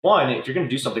one, if you're going to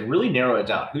do something, really narrow it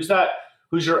down.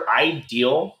 Who's your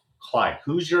ideal client?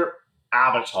 Who's your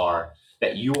avatar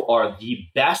that you are the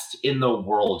best in the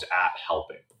world at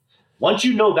helping? Once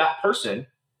you know that person,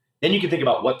 then you can think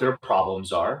about what their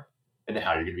problems are and then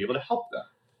how you're going to be able to help them,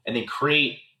 and then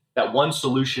create that one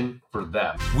solution for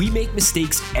them. We make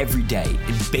mistakes every day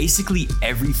in basically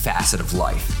every facet of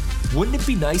life. Wouldn't it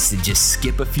be nice to just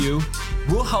skip a few?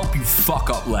 We'll help you fuck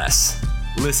up less.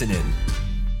 Listen in.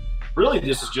 Really,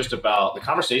 this is just about the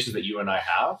conversations that you and I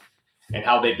have and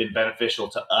how they've been beneficial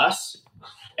to us.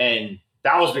 And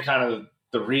that was the kind of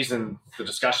the reason, the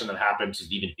discussion that happened to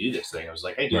even do this thing. I was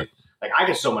like, hey, dude, right. Like I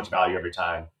get so much value every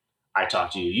time I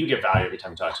talk to you. You get value every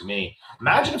time you talk to me.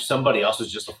 Imagine if somebody else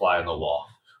was just a fly on the wall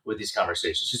with these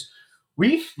conversations. Just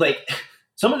we've like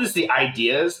some of this, the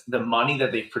ideas, the money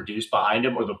that they've produced behind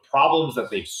them, or the problems that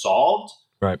they've solved,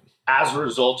 right, as a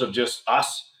result of just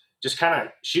us just kind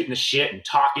of shooting the shit and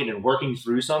talking and working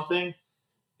through something.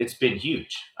 It's been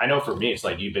huge. I know for me, it's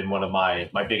like you've been one of my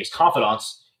biggest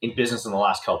confidants in business in the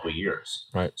last couple of years.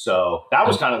 Right. So that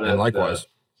was kind of and likewise.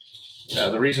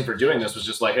 The reason for doing this was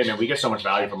just like, hey man, we get so much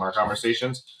value from our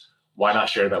conversations. Why not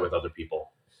share that with other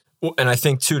people? Well, and I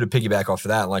think too, to piggyback off of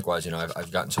that, likewise, you know,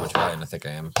 I've gotten so much value, and I think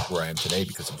I am where I am today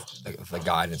because of the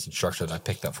guidance and structure that I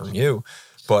picked up from you.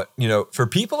 But you know, for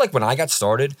people like when I got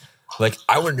started, like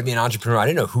I wanted to be an entrepreneur. I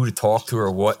didn't know who to talk to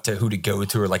or who to go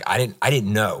to, or like I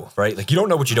didn't know, right? Like you don't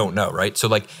know what you don't know, right? So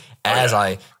like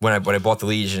when I bought the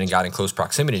Legion and got in close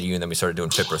proximity to you, and then we started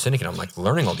doing Fit Bro Syndicate, I'm like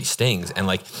learning all these things, and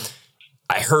like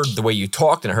I heard the way you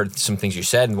talked and I heard some things you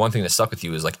said, and one thing that stuck with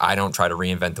you is like I don't try to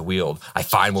reinvent the wheel. I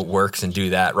find what works and do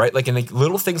that, right? Like and like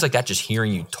little things like that, just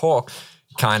hearing you talk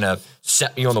kind of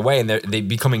set me on the way, and they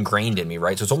become ingrained in me,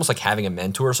 right? So it's almost like having a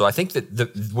mentor. So I think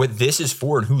that what this is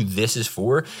for and who this is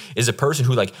for is a person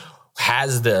who like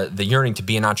has the yearning to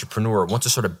be an entrepreneur, wants to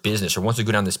start a business, or wants to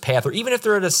go down this path, or even if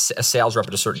they're at a sales rep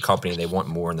at a certain company and they want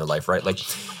more in their life, right? Like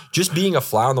just being a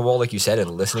fly on the wall, like you said,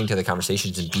 and listening to the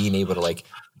conversations and being able to like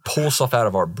pull stuff out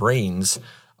of our brains.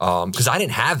 Because I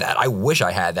didn't have that. I wish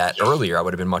I had that earlier. I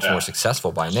would have been much more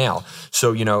successful by now.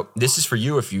 So, you know, this is for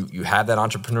you if you have that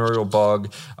entrepreneurial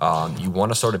bug, you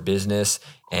want to start a business,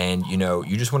 and, you know,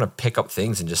 you just want to pick up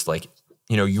things and just like,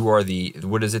 you know, you are the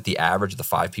average of the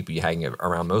 5 people you hang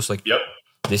around most. Like,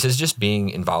 This is just being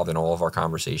involved in all of our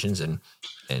conversations and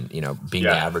you know, being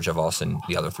the average of us and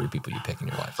the other 3 people you pick in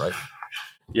your life, right?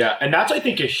 Yeah, and that's, I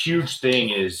think, a huge thing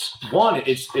is, one,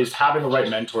 is having the right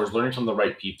mentors, learning from the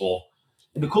right people.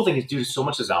 And the cool thing is, dude, so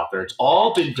much is out there. It's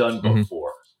all been done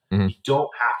before. Mm-hmm. You don't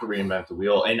have to reinvent the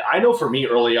wheel. And I know for me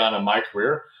early on in my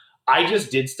career, I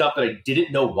just did stuff that I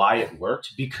didn't know why it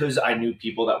worked because I knew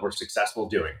people that were successful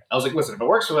doing it. I was like, listen, if it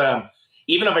works for them,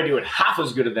 even if I do it half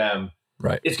as good as them,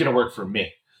 it's going to work for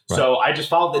me. Right. So I just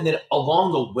followed. And then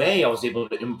along the way, I was able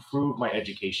to improve my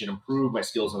education, improve my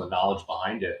skills and the knowledge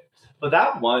behind it. But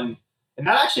that one, and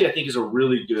that actually I think is a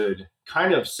really good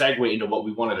kind of segue into what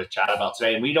we wanted to chat about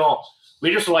today. And we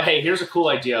just were like, hey, here's a cool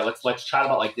idea. Let's chat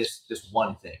about like this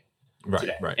one thing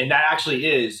today. Right. And that actually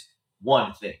is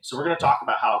one thing. So we're going to talk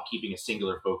about how keeping a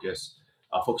singular focus,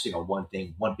 focusing on one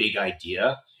thing, one big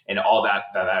idea, and all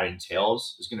that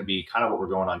entails is going to be kind of what we're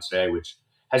going on today, which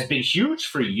has been huge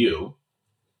for you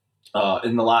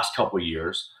in the last couple of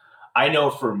years. I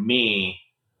know for me,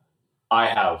 I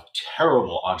have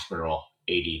terrible entrepreneurial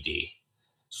ADD.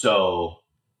 So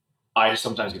I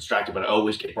sometimes get distracted, but I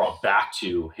always get brought back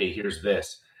to, hey, here's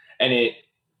this. And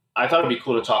I thought it'd be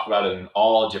cool to talk about it in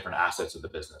all different assets of the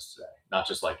business today, not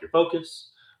just like your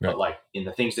focus, but like in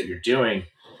the things that you're doing.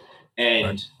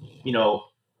 And, you know,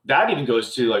 that even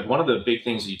goes to like one of the big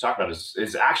things that you talk about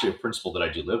is actually a principle that I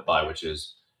do live by, which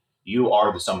is you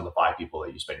are the sum of the 5 people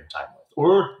that you spend your time with,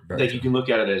 or that you can look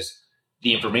at it as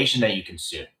the information that you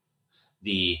consume,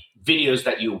 the videos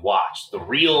that you watch, the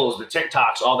reels, the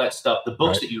TikToks, all that stuff, the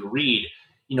books that you read,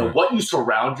 you know, what you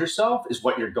surround yourself is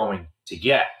what you're going to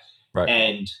get. Right.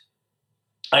 And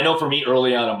I know for me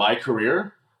early on in my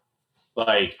career,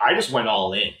 like I just went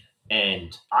all in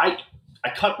and I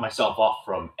cut myself off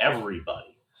from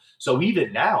everybody. So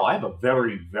even now I have a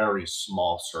very, very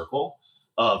small circle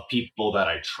of people that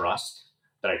I trust,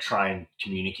 that I try and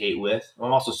communicate with.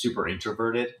 I'm also super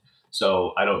introverted.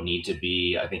 So I don't need to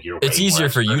be, I think it's easier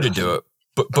for you to do it.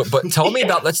 But tell me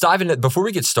about, let's dive into, before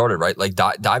we get started, right? Like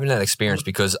dive into that experience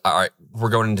because, all right, we're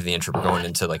going into the intro, we're going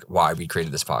into like why we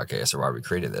created this podcast or why we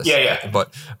created this. Yeah.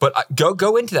 But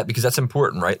go into that because that's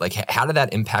important, right? Like how did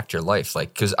that impact your life?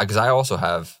 Like, cause I also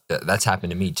have, that's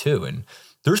happened to me too. And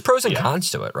there's pros and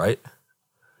cons to it, right?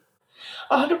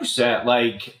 100%.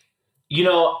 Like, you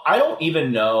know, I don't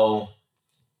even know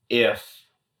if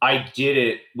I did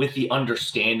it with the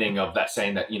understanding of that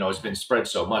saying that, has been spread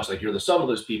so much, like you're the sum of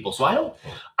those people. So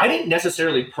I didn't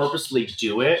necessarily purposely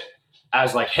do it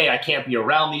as like, hey, I can't be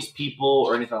around these people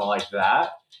or anything like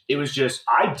that. It was just,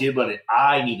 I did what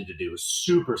I needed to do. It was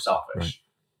super selfish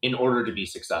in order to be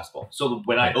successful. So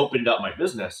when I opened up my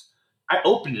business, I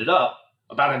opened it up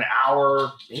about an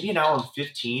hour, maybe an hour and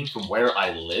 15 from where I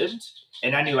lived.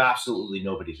 And I knew absolutely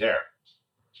nobody there.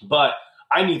 But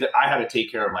I knew that I had to take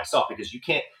care of myself, because if you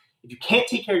can't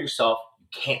take care of yourself, you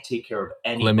can't take care of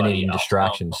anybody Eliminating else.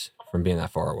 distractions from being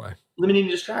that far away. Limiting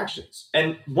distractions.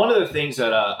 And one of the things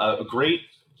that a great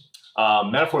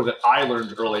metaphor that I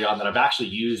learned early on that I've actually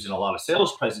used in a lot of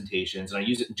sales presentations, and I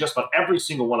use it in just about every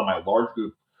single one of my large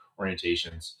group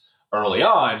orientations early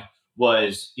on,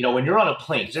 was, when you're on a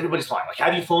plane, because everybody's flying, like,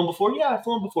 have you flown before? Yeah, I've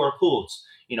flown before. Cool. It's,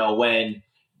 when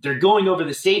they're going over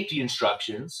the safety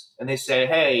instructions and they say,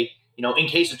 hey, in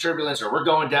case of turbulence, or we're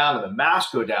going down and the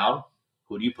masks go down,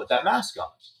 who do you put that mask on?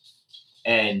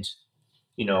 And,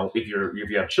 if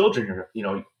you have children,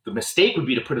 the mistake would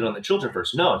be to put it on the children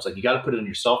first. No, it's like, you got to put it on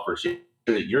yourself first. So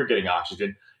that you're getting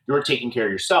oxygen, you're taking care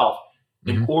of yourself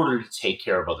in order to take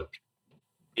care of other people.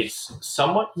 It's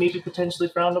somewhat maybe potentially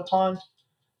frowned upon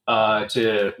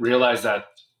to realize that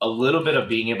a little bit of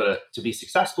being able to be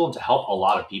successful and to help a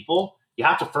lot of people, you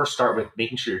have to first start with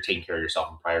making sure you're taking care of yourself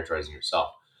and prioritizing yourself.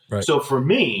 Right. So for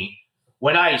me,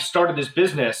 when I started this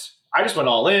business, I just went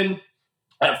all in.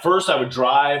 At first, I would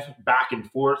drive back and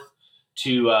forth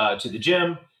to the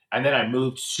gym, and then I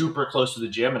moved super close to the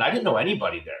gym, and I didn't know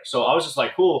anybody there. So I was just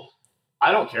like, cool,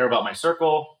 I don't care about my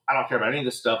circle. I don't care about any of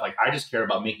this stuff. Like, I just care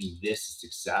about making this a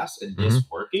success and this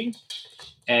working.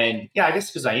 And yeah, I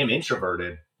guess because I am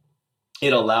introverted,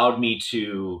 it allowed me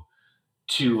to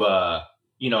do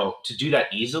that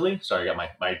easily. Sorry, I got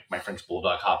my French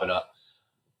bulldog hopping up.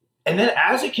 And then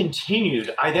as it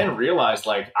continued, I then realized,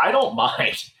 like, I don't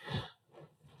mind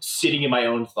sitting in my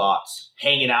own thoughts,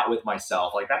 hanging out with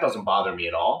myself. Like, that doesn't bother me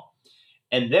at all.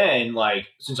 And then, like,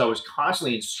 since I was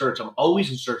constantly in search, I'm always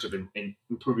in search of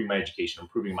improving my education,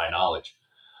 improving my knowledge.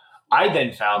 I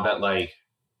then found that, like,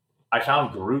 I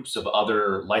found groups of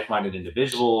other like-minded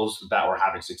individuals that were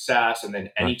having success. And then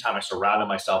anytime I surrounded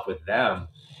myself with them,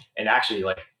 and actually,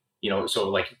 like, so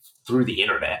like through the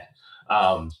internet,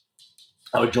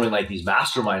 I would join like these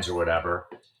masterminds or whatever,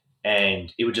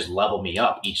 and it would just level me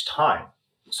up each time.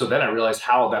 So then I realized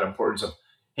how that importance of,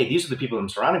 hey, these are the people I'm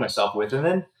surrounding myself with. And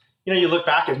then, you look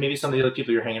back at maybe some of the other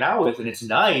people you're hanging out with, and it's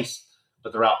nice,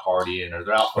 but they're out partying or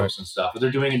they're out posting stuff, or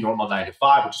they're doing a normal 9 to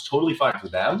 5, which is totally fine for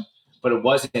them, but it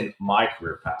wasn't my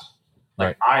career path.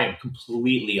 Like, I am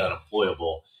completely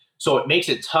unemployable. So it makes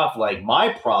it tough. Like, my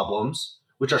problems,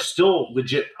 which are still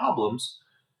legit problems,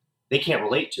 they can't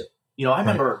relate to. I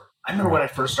remember when I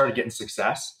first started getting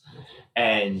success,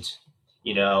 and,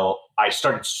 I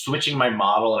started switching my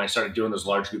model and I started doing those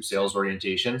large group sales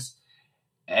orientations.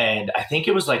 And I think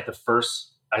it was like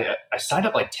I signed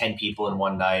up like 10 people in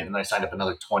one night, and then I signed up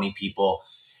another 20 people.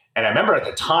 And I remember at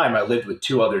the time I lived with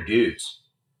 2 other dudes.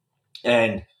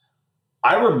 And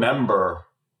I remember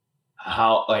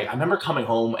I remember coming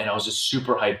home and I was just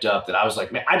super hyped up that I was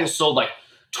like, man, I just sold like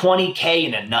 20K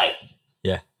in a night.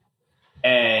 Yeah.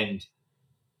 And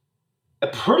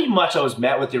pretty much I was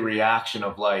met with the reaction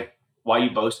of like, why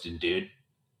you boasting, dude?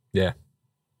 Yeah.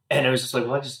 And it was just like,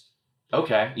 well,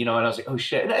 okay. And I was like, oh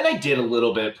shit. And I did a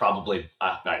little bit, probably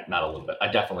not a little bit.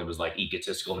 I definitely was like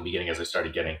egotistical in the beginning as I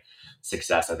started getting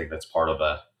success. I think that's part of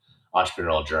a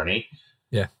entrepreneurial journey.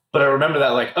 Yeah. But I remember that,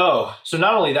 like, oh, so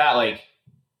not only that, like,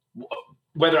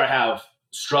 whether I have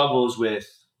struggles with,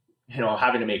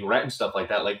 having to make rent and stuff like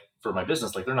that, like for my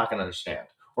business, like they're not going to understand,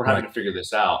 or having to figure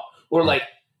this out, or like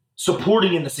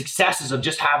supporting in the successes of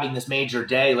just having this major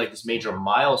day, like this major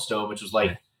milestone, which was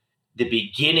like the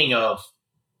beginning of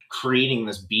creating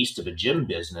this beast of a gym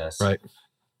business. Right.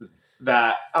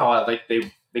 That, like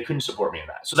they couldn't support me in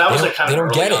that. So that was like kind of, they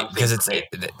don't get it because it's,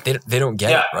 they don't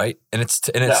get it. Right. And it's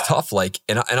tough. Like,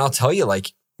 and I'll tell you,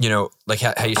 like, like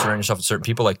how you surround yourself with certain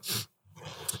people, like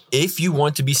if you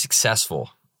want to be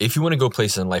successful, if you want to go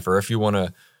places in life, or if you want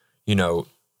to,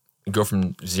 go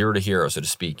from zero to hero, so to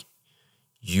speak,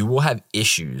 you will have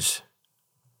issues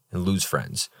and lose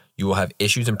friends. You will have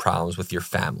issues and problems with your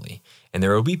family. And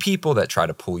there will be people that try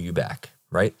to pull you back,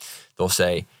 right? They'll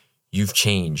say, you've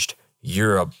changed.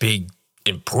 You're a big,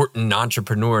 important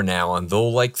entrepreneur now. And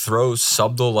they'll like throw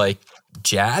subtle like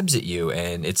jabs at you.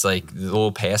 And it's like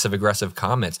little passive aggressive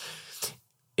comments.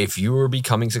 if you are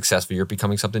becoming successful, you're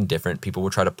becoming something different, people will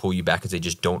try to pull you back because they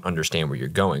just don't understand where you're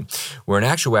going. Where in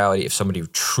actuality, if somebody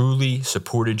truly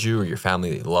supported you or your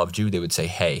family loved you, they would say,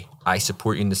 hey, I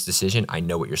support you in this decision. I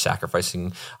know what you're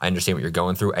sacrificing. I understand what you're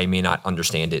going through. I may not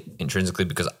understand it intrinsically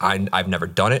because I've never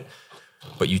done it,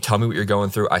 but you tell me what you're going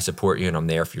through. I support you and I'm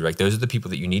there for you. Like, those are the people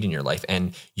that you need in your life.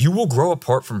 And you will grow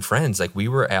apart from friends. Like, we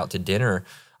were out to dinner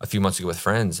a few months ago with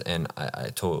friends, and I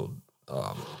told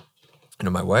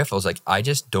my wife, I was like, I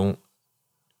just don't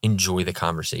enjoy the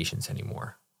conversations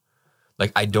anymore.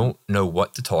 Like, I don't know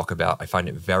what to talk about. I find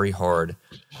it very hard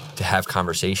to have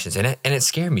conversations. And it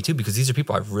scared me too, because these are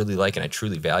people I really like and I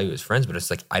truly value as friends, but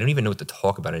it's like, I don't even know what to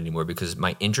talk about anymore because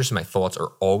my interests and my thoughts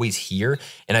are always here.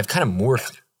 And I've kind of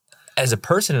morphed as a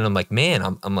person, and I'm like,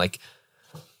 man, I'm like,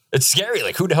 it's scary.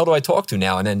 Like, who the hell do I talk to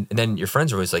now? And then your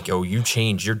friends are always like, oh, you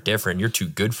changed. You're different. You're too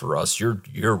good for us. You're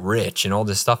rich and all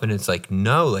this stuff. And it's like,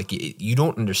 no, like you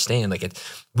don't understand. Like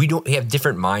we have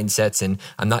different mindsets, and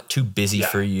I'm not too busy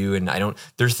for you. And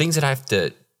there's things that I have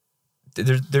to,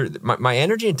 my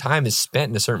energy and time is spent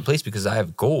in a certain place because I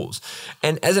have goals.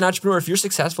 And as an entrepreneur, if you're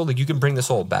successful, like, you can bring this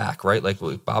all back, right? Like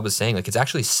what Bob was saying, like, it's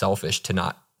actually selfish to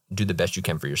not do the best you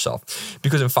can for yourself.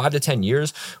 Because in 5 to 10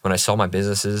 years, when I sell my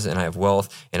businesses and I have wealth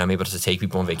and I'm able to take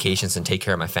people on vacations and take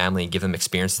care of my family and give them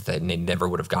experiences that they never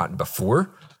would have gotten before,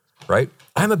 right?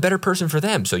 I'm a better person for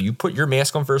them. So you put your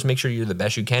mask on first, make sure you're the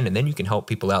best you can, and then you can help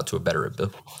people out to a better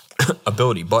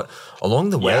ability. But along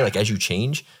the way, like, as you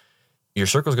change, your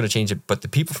circle is going to change it. But the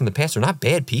people from the past are not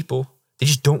bad people. They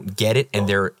just don't get it. And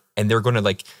they're going to,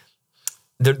 like,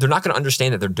 they're not going to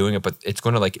understand that they're doing it, but it's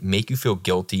going to, like, make you feel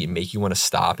guilty and make you want to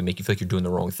stop and make you feel like you're doing the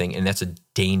wrong thing. And that's a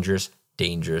dangerous,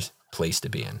 dangerous place to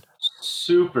be in.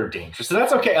 Super dangerous. So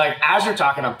that's okay. Like, as you're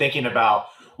talking, I'm thinking about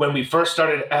when we first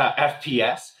started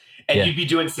FPS, and you'd be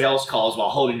doing sales calls while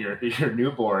holding your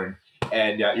newborn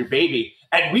and your baby.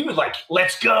 And we would, like,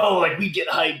 let's go. Like, we get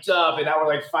hyped up, and now we're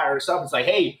like, fire us up. It's like,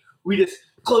 hey, we just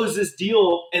close this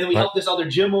deal, and then we help this other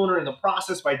gym owner in the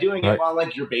process by doing it while,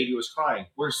 like, your baby was crying.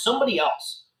 Where somebody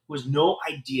else who has no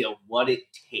idea what it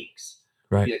takes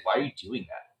would be like, why are you doing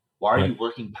that? Why are you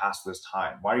working past this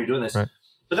time? Why are you doing this?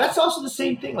 But that's also the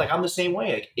same thing. Like, I'm the same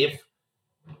way. Like, if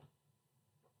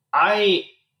I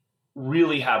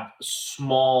really have a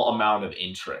small amount of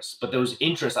interest, but those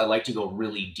interests I like to go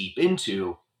really deep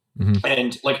into.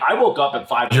 And, like, I woke up at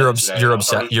 5 a.m.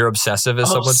 You're obsessive,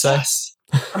 as some would say.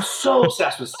 I'm so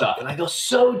obsessed with stuff, and I go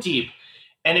so deep.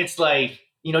 And it's like,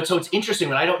 so it's interesting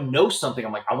when I don't know something,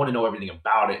 I'm like, I want to know everything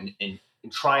about it and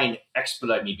try and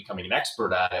expedite me becoming an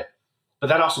expert at it. But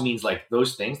that also means, like,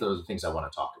 those are the things I want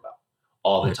to talk about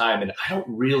all the time. And I don't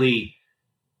really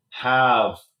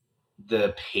have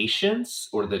the patience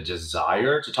or the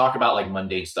desire to talk about, like,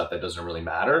 mundane stuff that doesn't really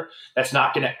matter. That's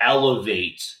not going to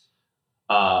elevate,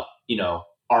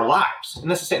 our lives.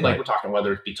 And that's the same, like, we're talking,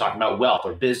 whether it be talking about wealth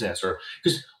or business, or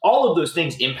because all of those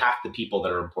things impact the people that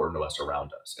are important to us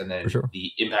around us. And then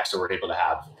the impacts that we're able to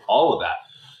have, all of that.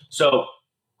 So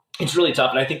it's really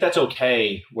tough. And I think that's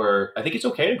okay, where I think it's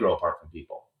okay to grow apart from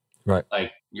people. Right.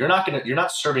 Like, you're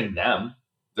not serving them.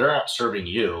 They're not serving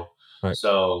you. Right.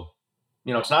 So,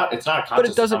 it's not a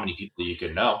contest of how many people you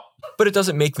can know. But it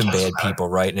doesn't make them bad people,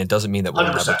 right? And it doesn't mean that we'll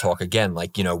 100%. Never talk again.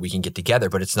 Like, we can get together,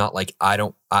 but it's not like I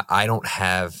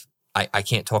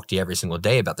can't talk to you every single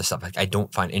day about this stuff. Like, I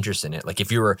don't find interest in it. Like,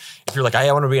 if you're like,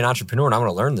 I want to be an entrepreneur and I want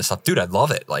to learn this stuff, dude, I'd love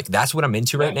it. Like, that's what I'm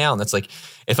into right now. And that's like,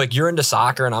 if, like, you're into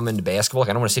soccer and I'm into basketball, like,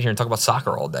 I don't want to sit here and talk about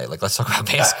soccer all day. Like, let's talk about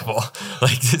basketball.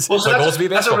 Like, my goal is to be a basketball player.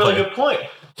 That's a really good point.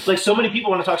 Like, so many people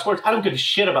want to talk sports. I don't give a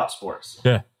shit about sports.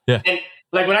 Yeah. And,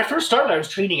 like, when I first started, I was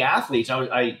training athletes. I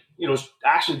was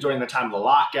actually during the time of the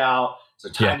lockout, so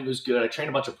timing was good. I trained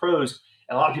a bunch of pros,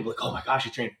 and a lot of people were like, oh my gosh,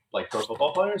 you train, like, pro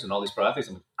football players and all these pro athletes.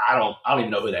 I'm like, I don't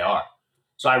even know who they are.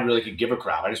 So I really could give a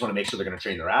crap. I just want to make sure they're going to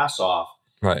train their ass off.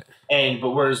 Right. But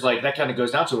whereas, like, that kind of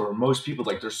goes down to where most people,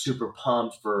 like, they're super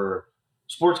pumped for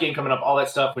sports game coming up, all that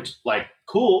stuff, which, like,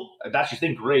 cool. That's your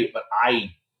thing. Great. But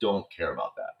I don't care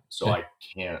about that. So I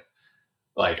can't.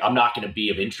 Like, I'm not going to be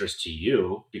of interest to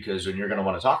you, because when you're going to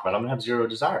want to talk about it, I'm going to have zero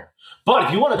desire. But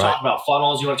if you want to talk about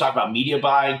funnels, you want to talk about media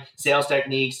buying, sales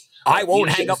techniques. I won't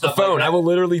hang up the phone. Like, I will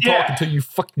literally talk until you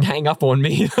fucking hang up on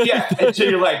me. Until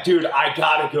you're like, dude, I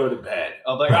got to go to bed.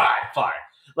 I'm like, all right, fine.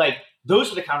 Like, those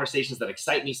are the conversations that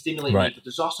excite me, stimulate me, but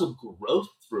there's also growth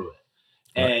through it.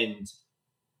 And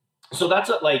so that's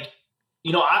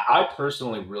I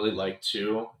personally really like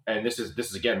to, and this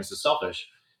is selfish.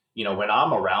 When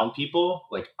I'm around people,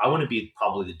 like, I want to be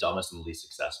probably the dumbest and the least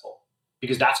successful,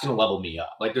 because that's going to level me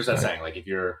up. Like, there's that saying, like, if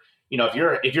you're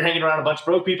hanging around a bunch of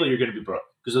broke people, you're going to be broke.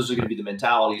 because those are going to be the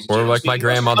mentalities. Or like my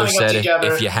grandmother said,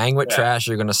 if you hang with Yeah. trash,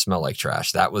 you're going to smell like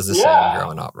trash. That was the Yeah. saying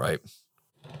growing up, right?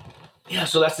 Yeah,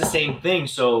 so that's the same thing.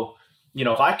 So, you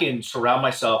know, if I can surround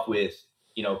myself with,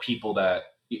 you know, people that,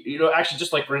 you know, actually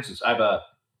just like, for instance, I have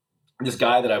this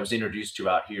guy that I was introduced to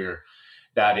out here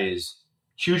that is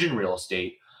huge in real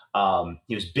estate.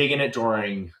 He was big in it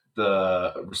during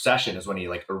the recession is when he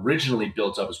like originally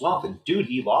built up his wealth. And dude,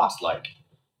 he lost like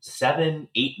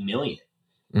 7-8 million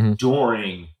Mhm.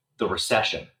 during the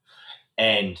recession.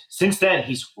 And since then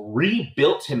he's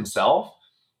rebuilt himself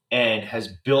and has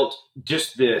built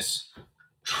just this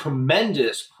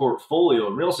tremendous portfolio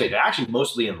in real estate, actually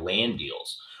mostly in land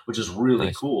deals, which is really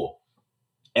Nice. cool.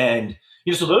 And,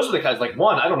 you know, so those are the guys, like,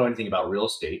 one, I don't know anything about real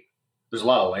estate. There's a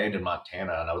lot of land in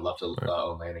Montana, and I would love to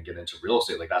own land and get into real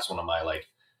estate. Like, that's one of my, like,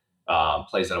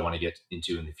 plays that I want to get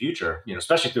into in the future, you know,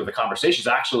 especially through the conversations.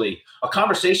 Actually, a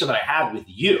conversation that I had with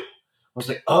you, I was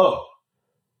like, oh,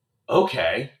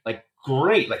 okay, like,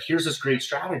 great. Like, here's this great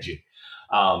strategy.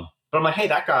 But I'm like, hey,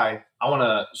 that guy, I want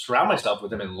to surround myself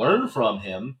with him and learn from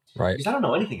him, Right. because I don't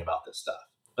know anything about this stuff.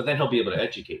 But then he'll be able to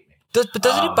educate me. But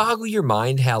doesn't it boggle your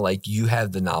mind how like you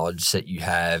have the knowledge that you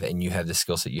have and you have the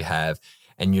skill set you have,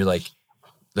 and you're like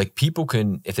people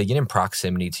can, if they get in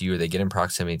proximity to you or they get in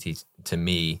proximity to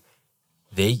me,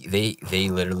 they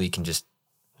literally can just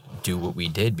do what we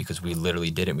did because we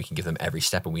literally did it. And we can give them every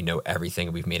step and we know everything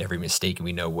and we've made every mistake and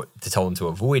we know what to tell them to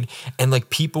avoid. And like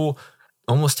people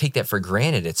almost take that for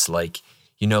granted. It's like,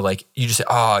 you know, like you just say,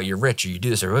 oh, you're rich or you do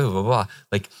this or blah, blah, blah.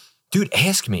 Like, dude,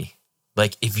 ask me.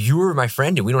 Like, if you were my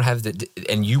friend and we don't have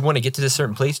and you want to get to this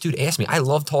certain place, dude, ask me. I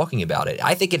love talking about it.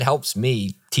 I think it helps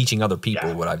me teaching other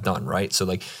people what I've done, right? So,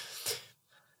 like,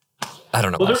 I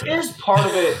don't know. Well, there is part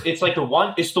of it. It's like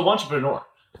it's the entrepreneur.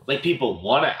 Like, people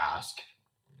want to ask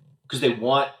because they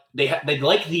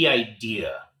like the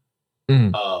idea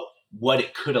of what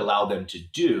it could allow them to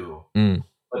do,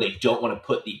 but they don't want to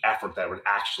put the effort that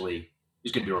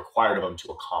is going to be required of them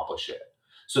to accomplish it.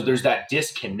 So there's that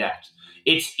disconnect.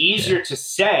 It's easier to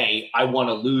say, I want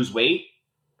to lose weight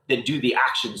than do the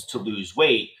actions to lose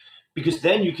weight, because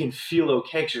then you can feel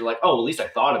okay because you're like, oh, at least I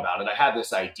thought about it. I had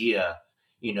this idea,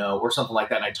 you know, or something like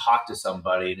that. And I talked to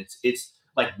somebody and it's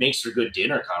like makes for good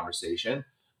dinner conversation.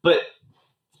 But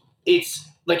it's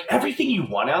like everything you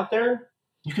want out there,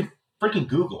 you can freaking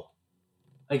Google.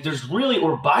 Like there's really,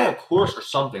 or buy a course or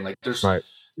something. Like there's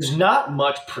not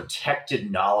much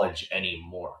protected knowledge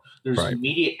anymore. There's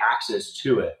immediate access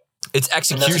to it. It's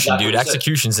execution, dude.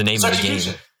 Execution's the name of the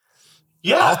game.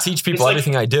 Yeah. I'll teach people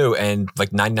everything I do, and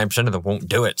like 99% of them won't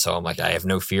do it. So I'm like, I have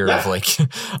no fear of like,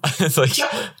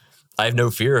 I have no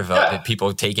fear of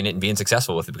people taking it and being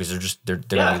successful with it because they're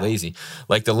gonna be lazy.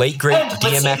 Like the late great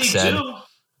DMX said,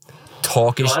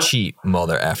 talk is cheap,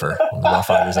 mother effer. On the Rough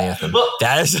Riders anthem.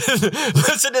 That is,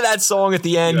 listen to that song at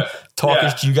the end. Talk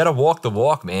is, you got to walk the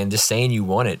walk, man. Just saying you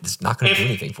want it, it's not going to do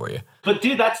anything for you. But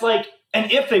dude, that's like, and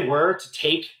if they were to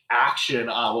take action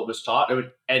on what was taught,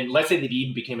 and let's say they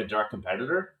even became a direct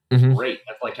competitor, great.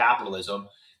 That's like capitalism.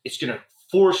 It's going to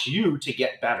force you to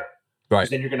get better. Right.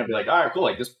 Then you're going to be like, all right, cool.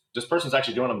 Like this person's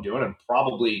actually doing what I'm doing, and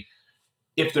probably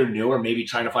if they're new or maybe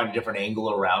trying to find a different angle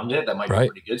around it, that might be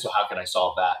pretty good. So how can I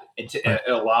solve that and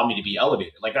to allow me to be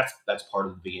elevated? Like that's part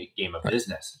of the game of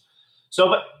business. So,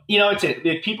 but you know,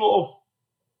 people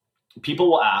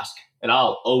will ask, and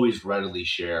I'll always readily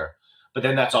share. But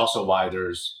then that's also why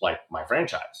there's like my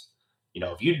franchise. You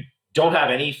know, if you don't have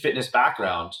any fitness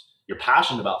background, you're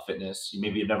passionate about fitness,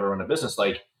 maybe you've never run a business,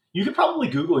 like you could probably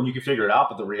Google and you can figure it out.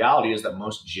 But the reality is that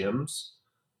most gyms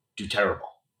do terrible.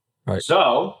 Right.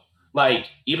 So like,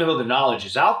 even though the knowledge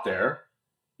is out there,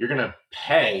 you're going to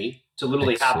pay to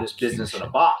literally have this business in a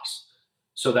box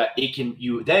so that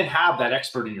you then have that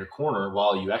expert in your corner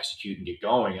while you execute and get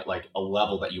going at like a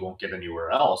level that you won't get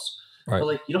anywhere else. Right. But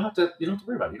like, you don't have to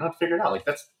worry about it. You don't have to figure it out. Like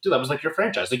that was like your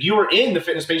franchise. Like you were in the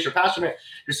fitness space, you're passionate,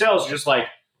 your sales are just like,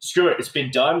 screw it. It's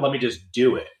been done. Let me just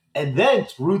do it. And then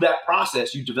through that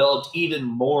process, you developed even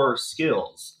more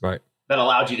skills that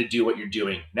allowed you to do what you're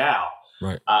doing now.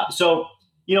 Right. So,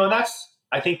 you know, and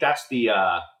I think that's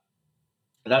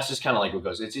just kind of like what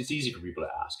goes. It's easy for people to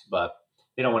ask, but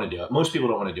they don't want to do it. Most people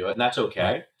don't want to do it, and that's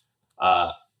okay.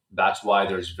 Right. That's why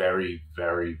there's very,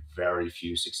 very, very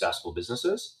few successful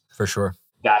businesses. For sure.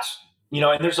 That's, you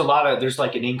know, and there's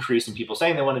like an increase in people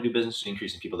saying they want to do business, an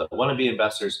increase in people that want to be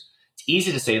investors. It's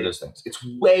easy to say those things. It's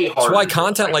way harder. That's why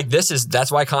content like this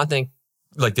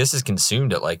is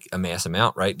consumed at like a mass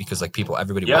amount, right? Because like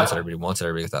everybody wants it,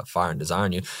 everybody gets that fire and desire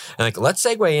in you. And like, let's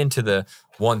segue into the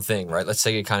one thing, right? Let's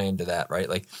segue kind of into that, right?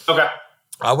 Like, okay.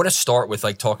 I want to start with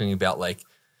like talking about like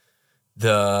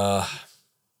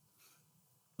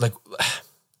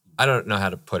I don't know how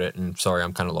to put it, and sorry,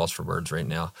 I'm kind of lost for words right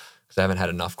now because I haven't had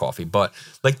enough coffee, but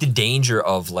like the danger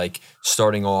of like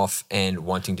starting off and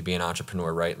wanting to be an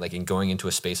entrepreneur, right? Like in going into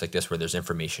a space like this where there's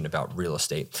information about real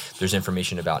estate, there's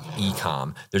information about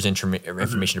e-com, there's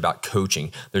information about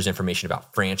coaching, there's information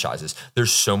about franchises.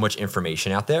 There's so much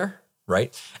information out there,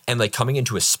 right? And like coming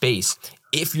into a space,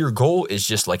 if your goal is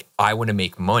just like, I want to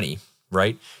make money,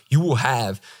 right? You will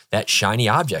have that shiny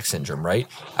object syndrome, right?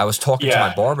 I was talking to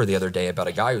my barber the other day about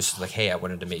a guy who's like, hey, I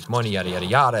wanted to make money, yada, yada,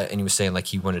 yada. And he was saying like,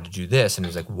 he wanted to do this. And he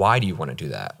was like, why do you want to do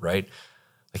that? Right?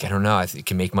 Like, I don't know. I think it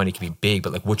can make money, it can be big,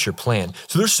 but like, what's your plan?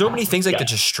 So there's so many things like that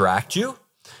distract you,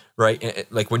 right? And,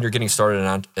 like when you're getting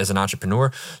started as an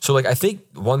entrepreneur. So like, I think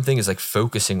one thing is like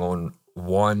focusing on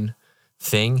one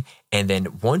thing. And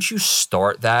then once you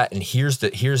start that, and here's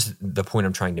the point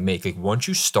I'm trying to make. Like once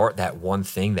you start that one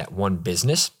thing, that one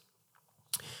business,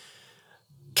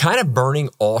 kind of burning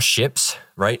all ships,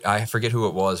 right? I forget who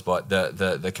it was, but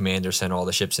the commander sent all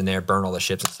the ships in there, burn all the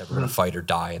ships and said we're going to fight or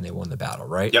die, and they won the battle,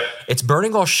 right? Yep. It's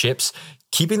burning all ships,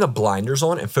 keeping the blinders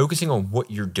on and focusing on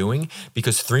what you're doing,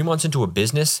 because 3 months into a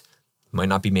business, you might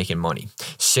not be making money.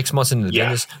 6 months into the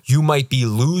business, you might be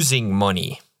losing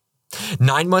money.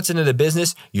 9 months into the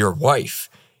business, your wife,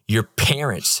 your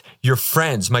parents, your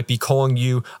friends might be calling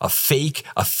you a fake,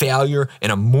 a failure, and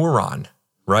a moron,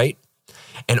 right?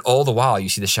 And all the while you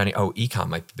see the shiny, oh, e-com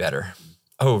might be better.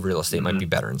 Oh, real estate might be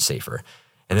better and safer.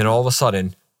 And then all of a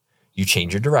sudden you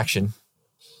change your direction,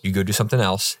 you go do something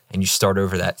else, and you start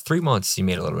over that. 3 months, you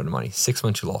made a little bit of money. 6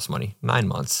 months, you lost money. 9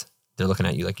 months, they're looking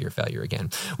at you like you're a failure again.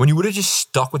 When you would have just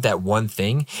stuck with that one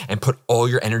thing and put all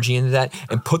your energy into that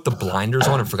and put the blinders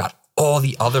on and forgot all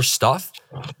the other stuff,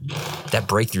 that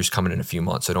breakthrough's coming in a few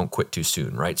months. So don't quit too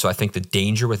soon, right? So I think the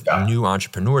danger with new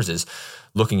entrepreneurs is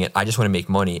looking at, I just want to make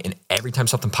money. And every time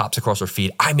something pops across their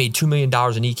feed, I made $2 million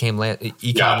in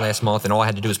e-com last month. And all I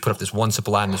had to do is put up this one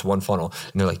simple ad in this one funnel.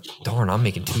 And they're like, darn, I'm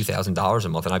making $2,000 a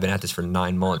month. And I've been at this for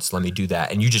 9 months. Let me do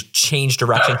that. And you just change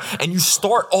direction and you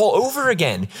start all over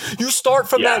again. You start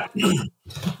from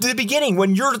the beginning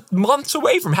when you're months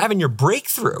away from having your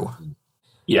breakthrough.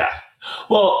 Yeah.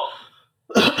 Well,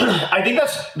 I think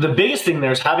that's the biggest thing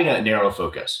there is having that narrow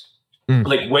focus.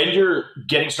 Like when you're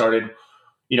getting started,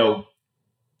 you know,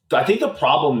 I think the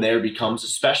problem there becomes,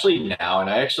 especially now, and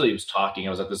I was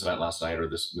at this event last night, or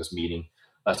this meeting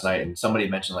last night, and somebody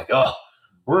mentioned like, oh,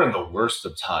 we're in the worst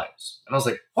of times. And I was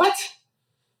like, what?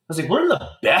 I was like, we're in the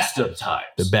best of times.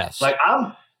 The best. Like,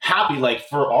 I'm happy, like,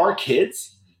 for our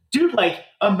kids, dude, like,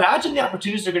 imagine the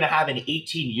opportunities they're going to have in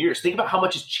 18 years. Think about how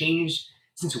much has changed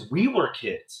since we were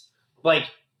kids. Like,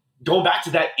 going back to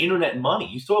that internet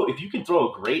money, if you can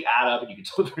throw a great ad up and you can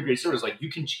deliver a great service, like,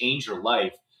 you can change your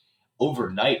life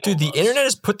overnight. Dude, almost. The internet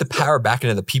has put the power back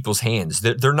into the people's hands.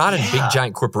 They're not in big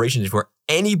giant corporations where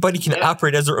anybody can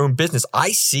operate as their own business.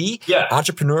 I see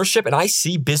entrepreneurship and I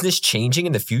see business changing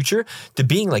in the future to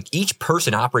being like each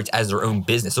person operates as their own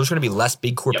business. There's going to be less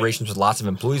big corporations with lots of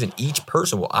employees, and each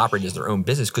person will operate as their own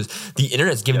business because the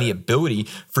internet is giving the ability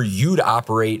for you to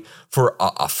operate for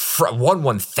a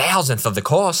 1/1000th of the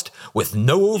cost with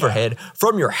no overhead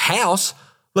from your house,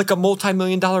 like a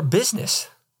multi-million-dollar business.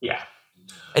 Yeah.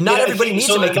 And not everybody needs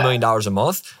to make $1 million a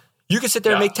month. You can sit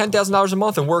there and make $10,000 a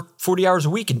month and work 40 hours a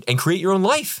week and create your own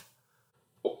life.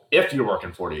 If you're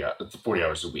working 40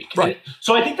 hours a week. Right.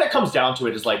 So I think that comes down to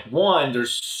it is like, one,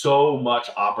 there's so much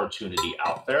opportunity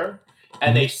out there,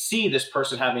 and they see this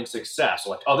person having success. So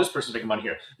like, oh, this person's making money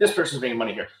here. This person's making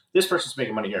money here. This person's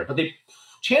making money here. But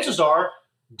chances are,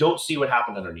 don't see what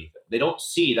happened underneath it. They don't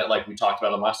see that, like we talked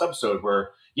about on the last episode,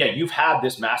 where, you've had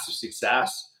this massive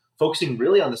success focusing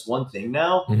really on this one thing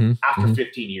now after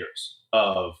 15 years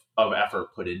of effort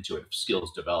put into it,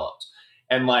 skills developed.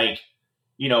 And like,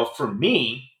 for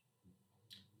me,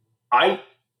 I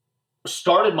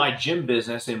started my gym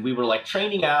business and we were like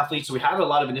training athletes. So we had a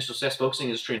lot of initial success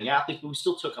focusing as training athletes, but we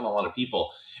still took on a lot of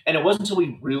people. And it wasn't until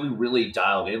we really, really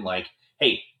dialed in like,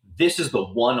 hey, this is the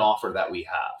one offer that we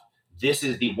have. This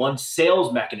is the one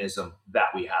sales mechanism that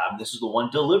we have. This is the one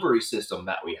delivery system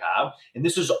that we have. And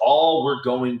this is all we're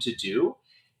going to do.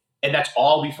 And that's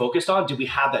all we focused on. Did we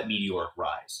have that meteoric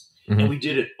rise? And we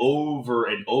did it over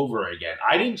and over again.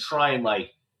 I didn't try and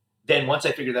then once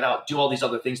I figured that out, do all these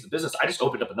other things in the business. I just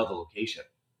opened up another location.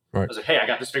 Right. I was like, hey, I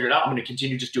got this figured out. I'm going to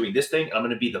continue just doing this thing and I'm going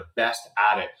to be the best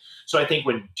at it. So I think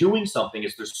when doing something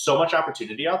there's so much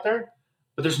opportunity out there,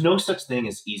 but there's no such thing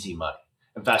as easy money.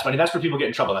 And fast money, that's where people get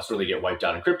in trouble. That's where they get wiped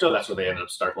out in crypto. That's where they end up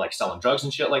selling drugs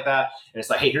and shit like that. And it's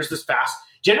like, hey, here's this fast.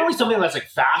 Generally, something that's like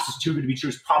fast is too good to be true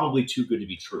is probably too good to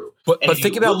be true. But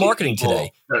think about marketing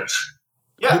today.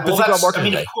 Think about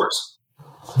marketing today. Of course.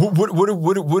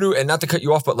 And not to cut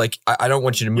you off, but like, I don't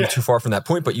want you to move too far from that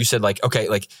point, but you said like, okay,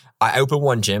 like I opened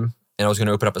one gym and I was going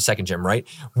to open up a second gym, right?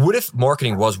 What if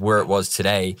marketing was where it was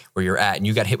today, where you're at, and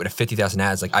you got hit with a 50,000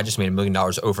 ads? Like I just made $1 million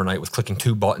overnight with clicking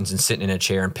 2 buttons and sitting in a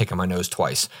chair and picking my nose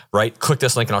twice, right? Click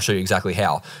this link and I'll show you exactly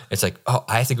how. It's like, oh,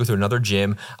 I have to go through another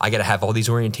gym. I got to have all these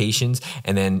orientations.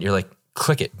 And then you're like,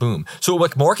 click it, boom. So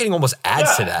like marketing almost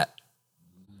adds to that.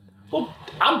 Well,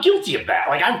 I'm guilty of that.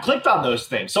 Like I've clicked on those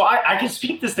things. So I can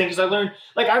speak this thing because I learned,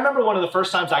 like, I remember one of the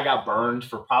first times I got burned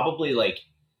for probably like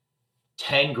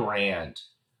 10 grand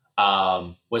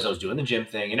was I was doing the gym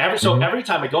thing. And every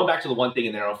time, going back to the one thing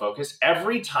in narrow focus,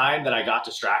 every time that I got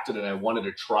distracted and I wanted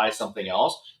to try something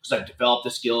else because I've developed the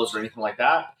skills or anything like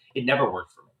that, it never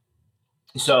worked for me.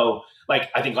 So like,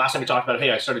 I think last time we talked about,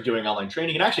 hey, I started doing online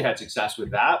training and actually had success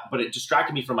with that, but it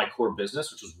distracted me from my core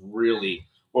business, which was really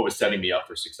what was setting me up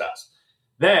for success.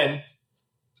 Then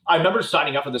I remember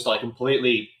signing up for this like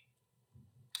completely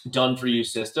done for you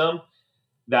system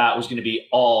that was going to be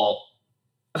all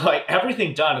like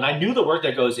everything done. And I knew the work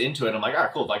that goes into it. I'm like, all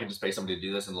right, cool. If I can just pay somebody to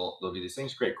do this and they'll do these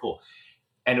things, great, cool.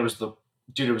 And it was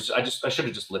I should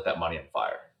have just lit that money on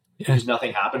fire because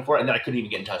nothing happened for it. And then I couldn't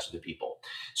even get in touch with the people.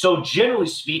 So generally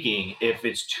speaking, if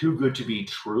it's too good to be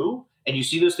true and you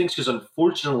see those things, because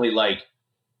unfortunately, like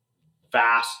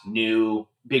fast, new,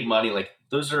 big money, like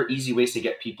those are easy ways to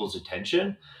get people's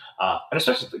attention. And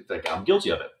especially like I'm guilty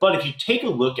of it. But if you take a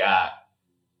look at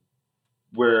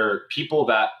where people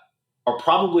that are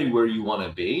probably where you want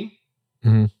to be,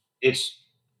 it's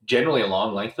generally a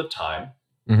long length of time.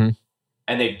 And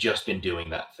they've just been doing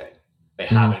that thing. They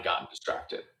haven't gotten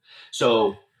distracted.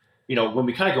 So, you know, when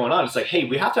we kind of going on, it's like, hey,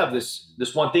 we have to have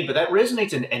this one thing, but that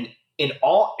resonates in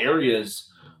all areas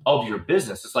of your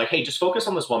business. It's like, hey, just focus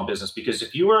on this one business, because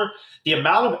if you were the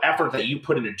amount of effort that you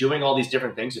put into doing all these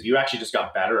different things, if you actually just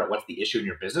got better at what's the issue in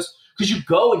your business, because you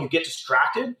go and you get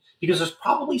distracted because there's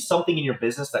probably something in your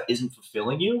business that isn't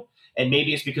fulfilling you. And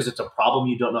maybe it's because it's a problem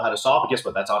you don't know how to solve. But guess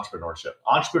what? That's entrepreneurship.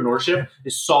 Entrepreneurship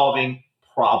is solving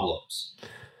problems.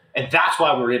 And that's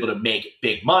why we're able to make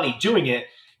big money doing it,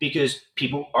 because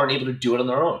people aren't able to do it on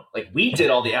their own. Like we did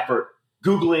all the effort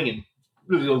Googling and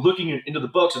looking into the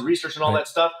books and research and all that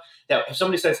stuff, that if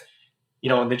somebody says, you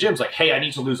know, in the gym's like, hey, I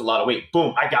need to lose a lot of weight.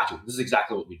 Boom, I got you. This is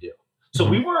exactly what we do. So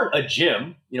we weren't a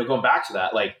gym, you know, going back to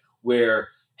that, like where,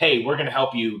 hey, we're going to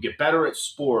help you get better at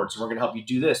sports and we're going to help you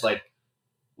do this. Like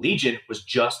Legion was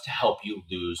just to help you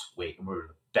lose weight. And we were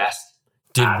the best.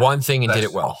 Did one thing and did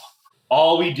it well.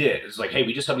 All we did is like, hey,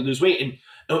 we just help you lose weight. And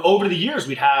over the years,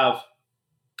 we'd have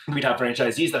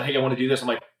franchisees that, hey, I want to do this. I'm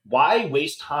like, why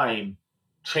waste time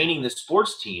training the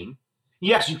sports team?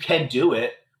 Yes, you can do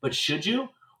it, but should you?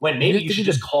 When maybe you should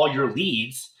just call your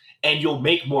leads and you'll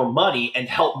make more money and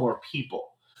help more people.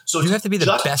 So you have to be the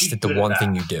best at the one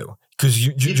thing you do, because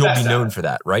you'll be known for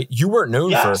that, right? You weren't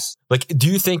known for, like,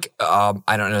 do you think, I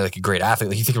don't know, like a great athlete,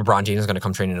 like you think LeBron James is going to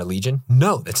come train in a Legion?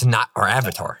 No, that's not our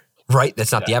avatar. Right?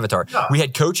 That's not the avatar. No. We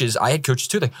had coaches. I had coaches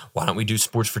too. Like, why don't we do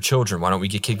sports for children? Why don't we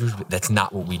get kid groups? That's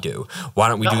not what we do. Why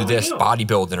don't we do this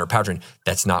bodybuilding or power training?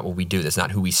 That's not what we do. That's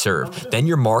not who we serve. Then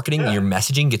your marketing and your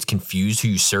messaging gets confused. Who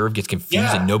you serve gets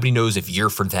confused, and nobody knows if you're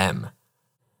for them.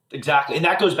 Exactly. And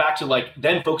that goes back to like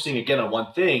then focusing again on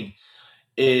one thing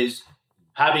is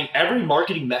having every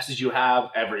marketing message you have,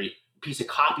 every piece of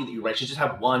copy that you write should just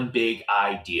have one big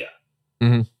idea.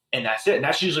 And that's it. And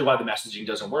that's usually why the messaging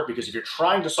doesn't work, because if you're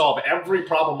trying to solve every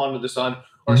problem under the sun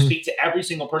or speak to every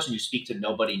single person, you speak to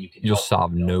nobody and you'll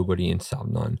solve nobody and solve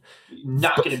none. You're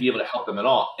not going to be able to help them at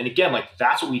all. And again, like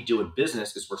that's what we do in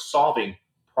business is we're solving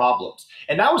problems.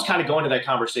 And that was kind of going to that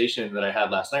conversation that I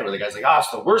had last night where the guy's like,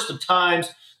 it's the worst of times.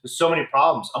 There's so many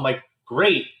problems. I'm like,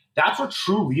 great. That's what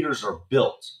true leaders are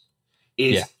built.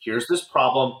 Here's this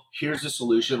problem. Here's the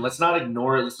solution. Let's not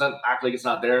ignore it. Let's not act like it's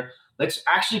not there. Let's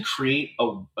actually create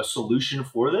a solution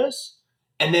for this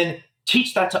and then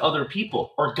teach that to other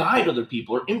people or guide other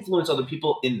people or influence other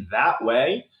people in that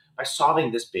way by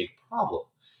solving this big problem.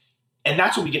 And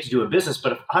that's what we get to do in business.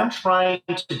 But if I'm trying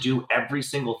to do every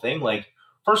single thing, like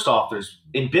first off,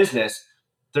 in business,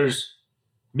 there's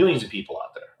millions of people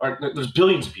out there, or there's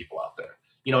billions of people out there,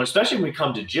 you know, especially when we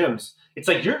come to gyms, it's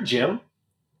like your gym,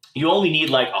 you only need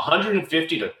like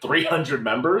 150 to 300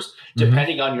 members,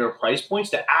 depending on your price points,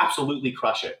 to absolutely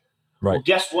crush it. Right. Well,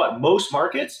 guess what? Most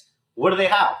markets, what do they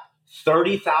have?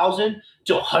 30,000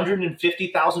 to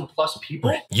 150,000 plus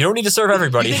people. Right. You don't need to serve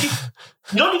everybody.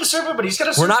 You don't need to serve everybody.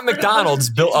 We're not McDonald's,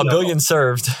 built a billion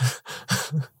served.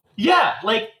 Yeah,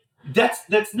 like that's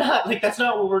not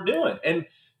what we're doing. And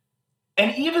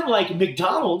even like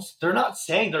McDonald's, they're not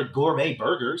saying they're gourmet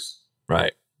burgers.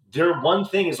 Right. their one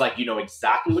thing is like, you know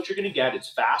exactly what you're going to get. It's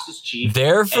fast, it's cheap.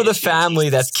 There for the family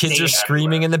that's kids are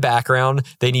screaming in the background.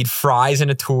 They need fries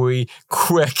and a toy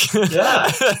quick.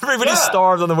 Yeah. Everybody's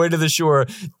starved on the way to the shore.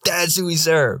 That's who we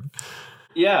serve.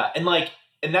 Yeah.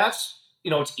 And that's,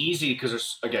 you know, it's easy because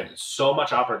there's, again, so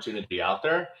much opportunity out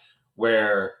there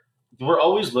where we're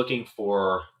always looking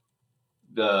for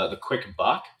the quick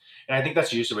buck. And I think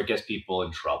that's usually what gets people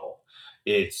in trouble.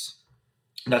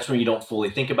 That's when you don't fully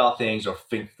think about things or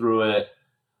think through it.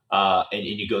 And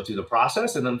you go through the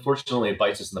process, and unfortunately it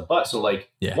bites us in the butt. So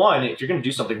one, if you're going to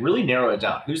do something, really narrow it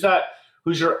down.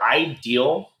 Who's your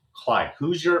ideal client?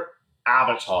 Who's your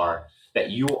avatar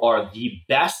that you are the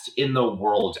best in the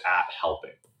world at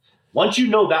helping? Once you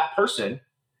know that person,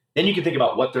 then you can think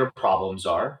about what their problems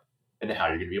are and then how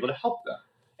you're going to be able to help them,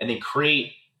 and then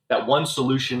create that one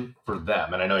solution for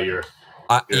them. And I know you're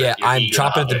I'm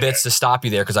chopping at the bits to stop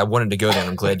you there because I wanted to go there, and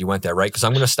I'm glad you went there, right? Because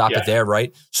I'm going to stop it there,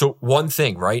 right? So one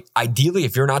thing, right? Ideally,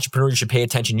 if you're an entrepreneur, you should pay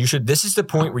attention. This is the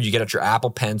point where you get out your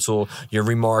Apple Pencil, your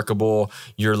Remarkable,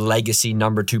 your Legacy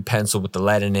number 2 pencil with the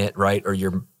lead in it, right? Or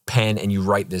your pen, and you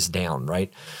write this down,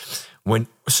 right? When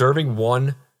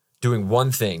doing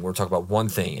one thing, we're talking about one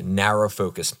thing and narrow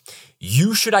focus.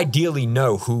 You should ideally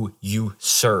know who you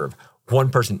serve. One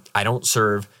person. I don't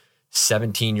serve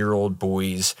 17-year-old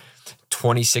boys,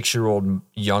 26-year-old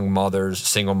young mothers,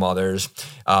 single mothers,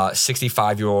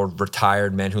 65-year-old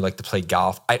retired men who like to play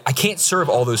golf. I can't serve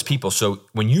all those people. So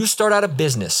when you start out a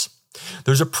business,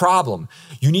 there's a problem.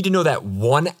 You need to know that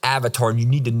one avatar, and you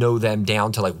need to know them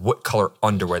down to like what color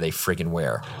underwear they friggin'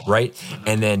 wear, right?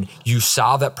 And then you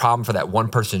solve that problem for that one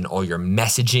person. All your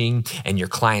messaging and your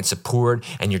client support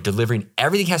and your delivering,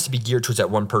 everything has to be geared towards that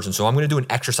one person. So I'm going to do an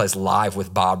exercise live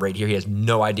with Bob right here. He has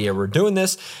no idea we're doing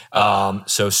this.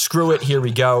 So screw it. Here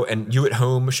we go. And you at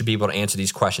home should be able to answer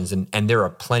these questions. And there are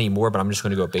plenty more, but I'm just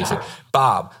going to go basic.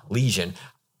 Bob, Legion,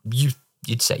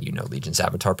 you'd say you know Legion's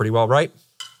avatar pretty well, right?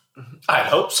 I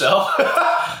hope so.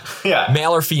 Yeah.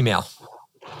 Male or female?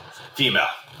 Female.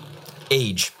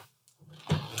 Age?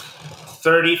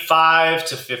 35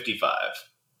 to 55.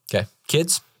 Okay.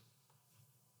 Kids?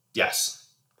 Yes.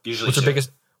 Usually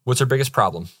What's her biggest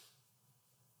problem?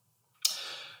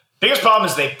 Biggest problem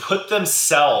is they put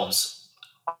themselves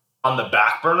on the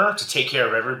back burner to take care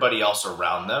of everybody else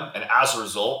around them. And as a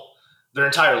result, their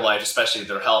entire life, especially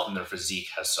their health and their physique,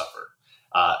 has suffered.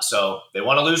 So they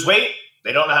want to lose weight.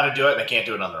 They don't know how to do it, and they can't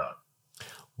do it on their own.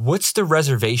 What's the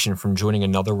reservation from joining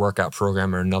another workout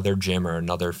program or another gym or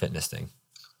another fitness thing?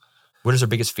 What is their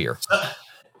biggest fear?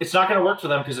 It's not going to work for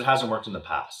them because it hasn't worked in the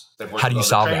past. How do you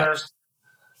solve that?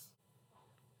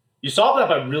 You solve that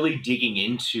by really digging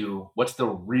into what's the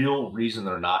real reason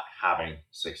they're not having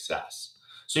success.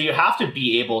 So you have to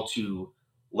be able to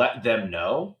let them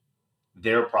know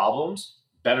their problems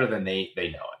better than they know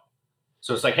it.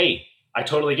 So it's like, hey, I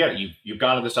totally get it. You've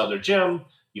gone to this other gym,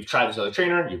 you've tried this other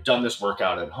trainer, you've done this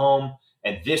workout at home,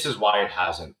 and this is why it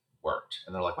hasn't worked.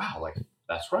 And they're like, wow, like,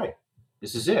 that's right.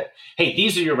 This is it. Hey,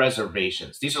 these are your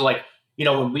reservations. These are like, you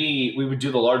know, when we would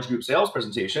do the large group sales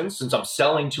presentations, since I'm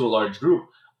selling to a large group,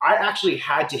 I actually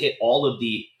had to hit all of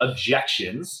the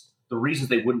objections, the reasons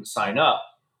they wouldn't sign up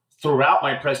throughout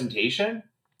my presentation.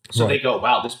 So they go,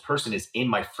 wow, this person is in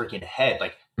my freaking head.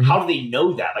 Like, how do they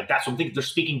know that? Like, that's what I'm thinking. They're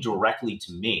speaking directly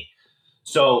to me.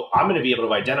 So I'm going to be able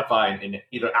to identify and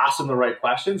either ask them the right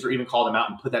questions or even call them out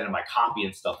and put that in my copy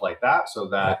and stuff like that so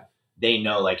that they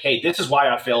know, like, hey, this is why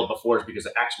I failed before, is because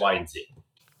of X, Y, and Z.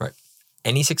 Right.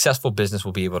 Any successful business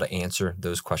will be able to answer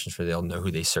those questions for they'll know who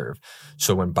they serve.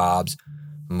 So when Bob's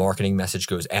marketing message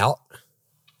goes out,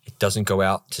 it doesn't go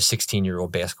out to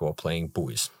 16-year-old basketball playing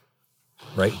boys,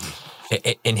 right?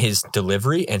 And his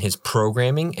delivery and his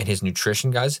programming and his nutrition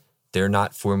guys, they're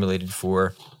not formulated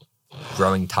for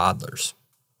growing toddlers,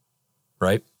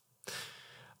 right?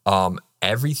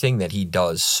 Everything that he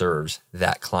does serves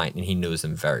that client, and he knows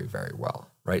them very, very well,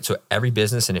 right? So every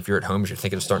business, and if you're at home, if you're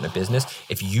thinking of starting a business,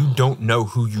 if you don't know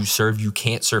who you serve, you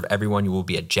can't serve everyone. You will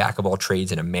be a jack of all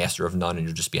trades and a master of none, and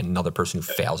you'll just be another person who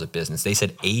fails at business. They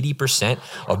said 80%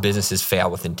 of businesses fail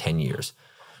within 10 years.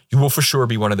 You will for sure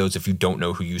be one of those if you don't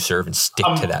know who you serve and stick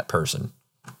to that person.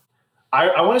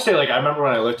 I want to say, like, I remember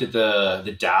when I looked at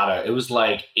the data, it was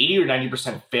like 80 or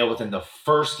 90% fail within the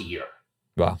first year.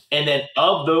 Wow. And then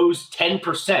of those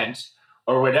 10%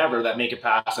 or whatever that make it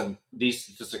pass, and these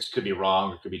statistics could be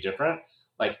wrong or could be different,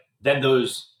 like, then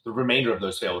the remainder of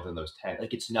those fail within those 10.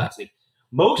 Like, it's nuts. Like,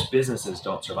 most businesses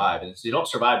don't survive. And they don't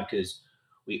survive because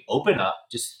we open up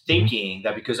just thinking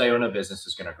that because I own a business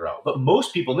is going to grow. But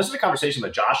most people, and this is a conversation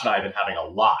that Josh and I have been having a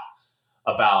lot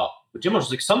about with gym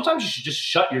owners, like, sometimes you should just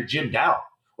shut your gym down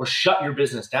or shut your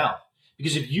business down.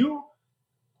 Because if you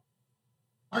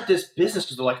start this business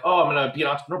because they're like, oh, I'm going to be an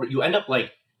entrepreneur. But you end up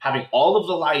like having all of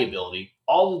the liability,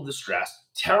 all of the stress,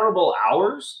 terrible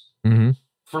hours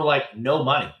for like no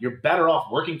money. You're better off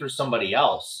working for somebody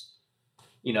else,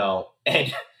 you know,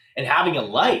 and having a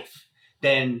life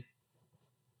than,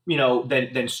 you know,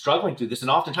 than struggling through this. And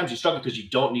oftentimes you struggle because you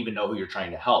don't even know who you're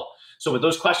trying to help. So with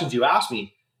those questions you asked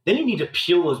me, then you need to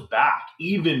peel those back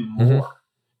even more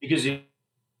because you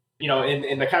know,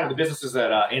 in the kind of the businesses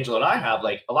that Angela and I have,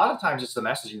 like a lot of times it's the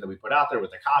messaging that we put out there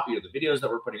with the copy or the videos that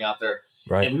we're putting out there.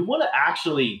 Right. And we want to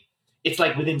actually, it's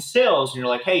like within sales and you're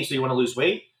like, hey, so you want to lose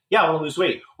weight? Yeah, I want to lose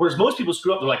weight. Whereas most people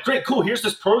screw up. They're like, great, cool. Here's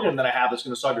this program that I have that's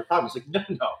going to solve your problem. It's like,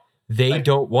 no. They like,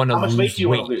 don't want to lose weight. How much weight do you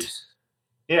want to lose?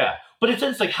 Yeah. But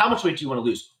it's like, how much weight do you want to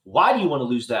lose? Why do you want to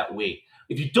lose that weight?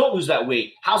 If you don't lose that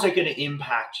weight, how's that going to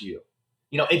impact you?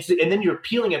 You know, and then you're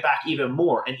peeling it back even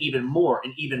more and even more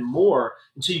and even more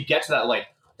until you get to that, like,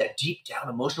 that deep down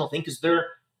emotional thing, because they're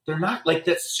not like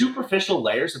that superficial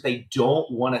layers that they don't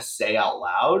want to say out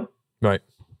loud. Right.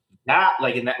 That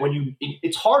like in that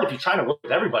it's hard if you're trying to work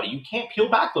with everybody. You can't peel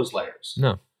back those layers.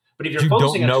 No. But if you're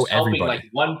focusing on just helping like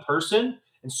one person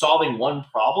and solving one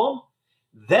problem,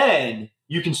 then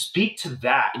you can speak to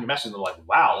that in your message. And they're like,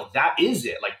 wow, like that is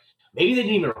it. Like maybe they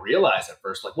didn't even realize at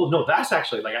first, like, well, no, that's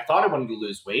actually like I thought I wanted to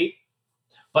lose weight,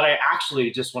 but I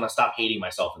actually just want to stop hating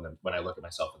myself when I look at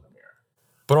myself in the mirror.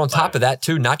 But on top of that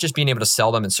too, not just being able to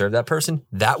sell them and serve that person,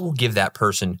 that will give that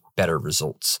person better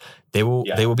results. They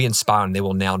will be inspired and they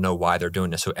will now know why they're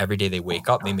doing this. So every day they wake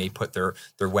up, they may put their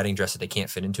wedding dress that they can't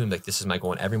fit into. And like, this is my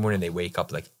goal. And every morning they wake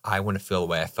up like, I want to feel the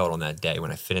way I felt on that day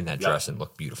when I fit in that dress and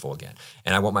look beautiful again.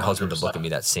 And I want my husband to look at me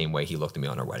that same way he looked at me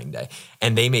on our wedding day.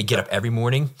 And they may get up every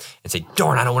morning and say,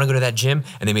 darn, I don't want to go to that gym.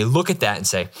 And they may look at that and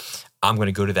say, I'm going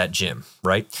to go to that gym,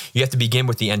 right? You have to begin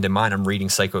with the end in mind. I'm reading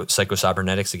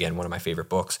Psycho-Cybernetics again, one of my favorite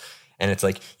books. And it's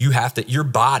like, you have to, your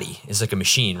body is like a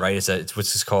machine, right? It's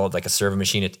what's called like a servo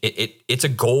machine. It's a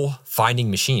goal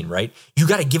finding machine, right? You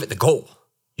got to give it the goal.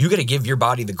 You got to give your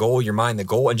body the goal, your mind the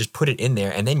goal, and just put it in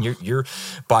there. And then you're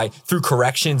through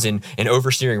corrections and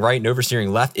oversteering right and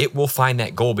oversteering left, it will find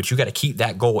that goal. But you got to keep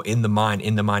that goal in the mind.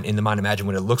 Imagine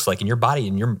what it looks like. And your body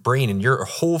and your brain and your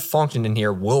whole function in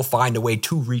here will find a way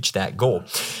to reach that goal.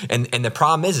 And the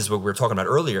problem is what we were talking about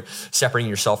earlier, separating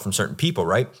yourself from certain people,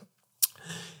 right?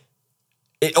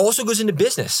 It also goes into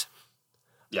business.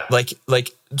 Yeah. Like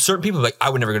certain people are like, I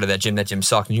would never go to that gym. That gym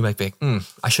sucked. And you might be like,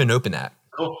 I shouldn't open that.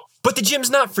 Cool. But the gym's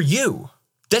not for you.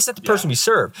 That's not the person we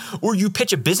serve. Or you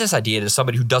pitch a business idea to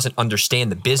somebody who doesn't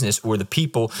understand the business or the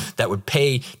people that would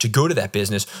pay to go to that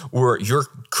business, or your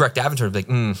correct avatar would be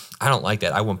like, I don't like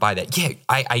that. I won't buy that. Yeah,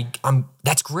 I'm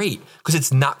that's great because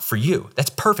it's not for you. That's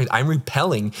perfect. I'm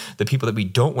repelling the people that we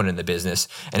don't want in the business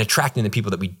and attracting the people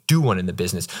that we do want in the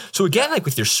business. So again, like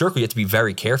with your circle, you have to be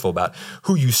very careful about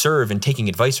who you serve and taking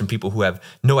advice from people who have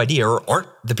no idea or aren't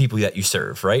the people that you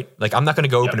serve, right? Like I'm not going to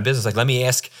go open a business. Like let me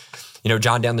ask,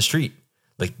 John down the street.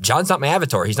 Like John's not my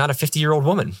avatar. He's not a 50-year-old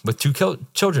woman with two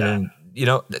children.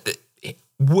 And,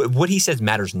 what he says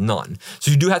matters none. So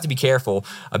you do have to be careful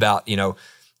about,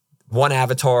 one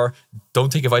avatar.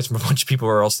 Don't take advice from a bunch of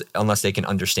people unless they can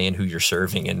understand who you're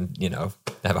serving and,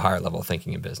 have a higher level of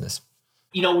thinking in business.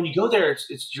 When you go there,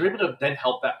 it's you're able to then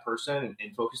help that person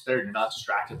and focus there. And you're not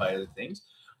distracted by other things.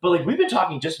 But like we've been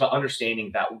talking just about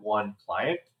understanding that one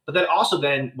client. But then also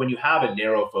then when you have a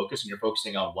narrow focus and you're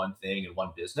focusing on one thing and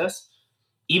one business,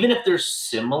 even if they're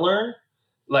similar,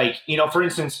 like, for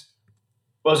instance,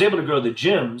 I was able to grow the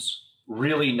gyms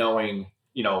really knowing,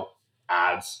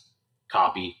 ads,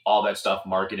 copy, all that stuff,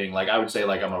 marketing. Like I would say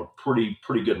like I'm a pretty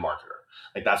good marketer.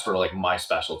 Like that's where like my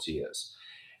specialty is.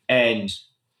 And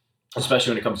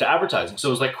especially when it comes to advertising. So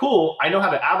it was like, cool, I know how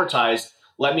to advertise.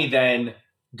 Let me then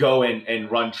go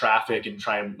and run traffic and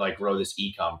try and like grow this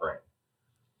e-com brand.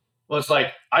 Well, it's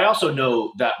like, I also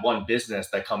know that one business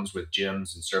that comes with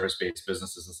gyms and service-based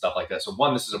businesses and stuff like that. So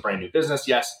one, this is a brand new business.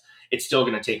 Yes, it's still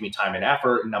going to take me time and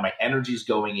effort. And now my energy is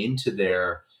going into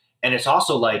there. And it's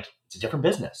also like, it's a different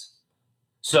business.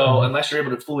 So unless you're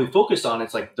able to fully focus on it,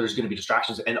 it's like, there's going to be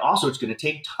distractions. And also it's going to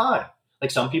take time.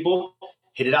 Like some people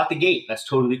hit it out the gate. That's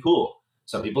totally cool.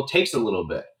 Some people it takes a little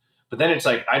bit. But then it's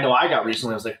like, I know I got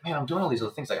recently, I was like, man, I'm doing all these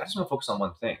other things. Like, I just want to focus on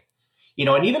one thing.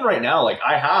 And even right now, like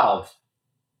I have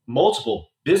multiple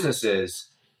businesses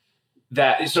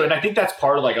and I think that's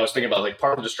part of like, I was thinking about like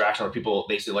part of the distraction where people,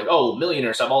 they say like, oh,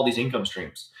 millionaires have all these income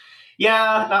streams.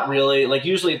 Yeah, not really. Like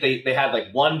usually they had like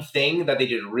one thing that they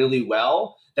did really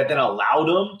well that then allowed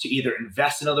them to either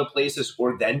invest in other places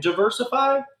or then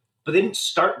diversify, but they didn't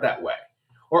start that way.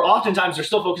 Or oftentimes they're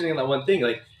still focusing on that one thing.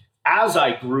 Like as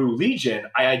I grew Legion,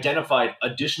 I identified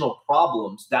additional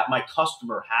problems that my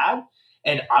customer had.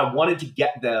 And I wanted to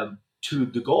get them to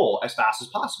the goal as fast as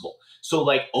possible. So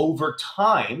like over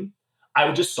time, I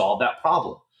would just solve that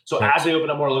problem. So as they open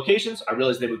up more locations, I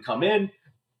realized they would come in,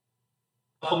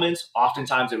 supplements.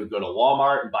 Oftentimes they would go to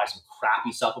Walmart and buy some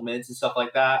crappy supplements and stuff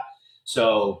like that.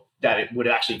 So that it would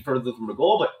actually further them from the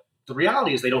goal. But the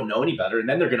reality is they don't know any better. And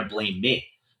then they're going to blame me.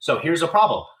 So here's a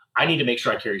problem. I need to make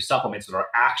sure I carry supplements that are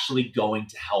actually going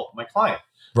to help my client.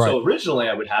 Right. So originally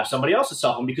I would have somebody else's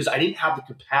supplement because I didn't have the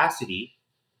capacity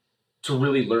to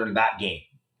really learn that game.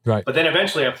 Right. But then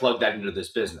eventually I plugged that into this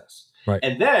business. Right.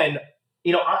 And then,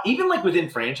 even like within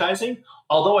franchising,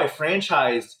 although I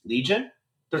franchised Legion,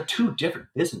 they're two different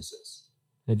businesses.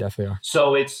 They definitely are.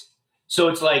 So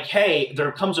it's like, hey,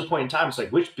 there comes a point in time. It's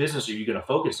like, which business are you going to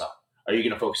focus on? Are you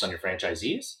going to focus on your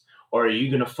franchisees, or are you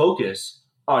going to focus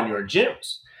on your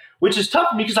gyms? Which is tough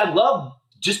because I love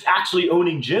just actually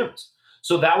owning gyms.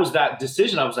 So that was that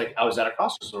decision. I was at a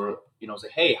crossroads where, I was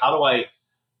like, hey, how do I?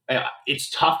 It's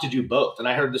tough to do both. And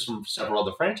I heard this from several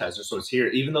other franchisers. So it's here,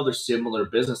 even though they're similar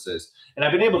businesses, and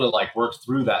I've been able to like work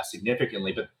through that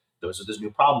significantly. But those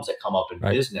new problems that come up in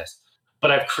business. But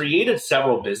I've created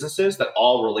several businesses that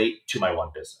all relate to my one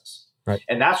business. Right.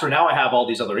 And that's where now I have all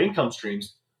these other income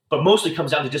streams, but mostly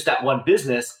comes down to just that one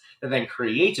business that then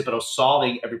creates it, but I was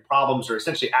solving every problems or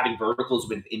essentially adding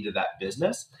verticals into that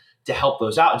business to help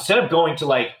those out. Instead of going to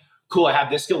like, cool, I have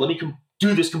this skill, let me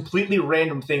do this completely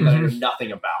random thing that I know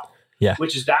nothing about. Yeah.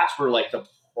 That's where like the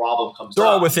problem comes They're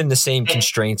up. all within the same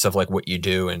constraints of like what you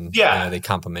do, and they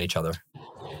complement each other.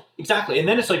 Exactly. And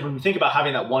then it's like when you think about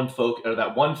having that one focus or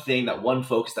that one thing, that one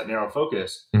focus, that narrow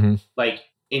focus, like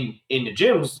in the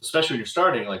gyms, especially when you're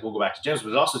starting, like we'll go back to gyms, but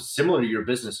it's also similar to your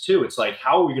business too. It's like,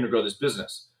 how are we going to grow this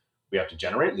business? We have to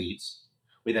generate leads.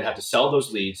 We then have to sell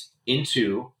those leads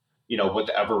into,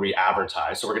 whatever we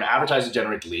advertise. So we're going to advertise and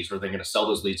generate the leads. We're then going to sell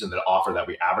those leads in the offer that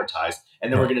we advertise.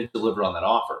 And then we're going to deliver on that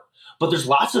offer. But there's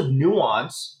lots of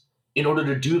nuance in order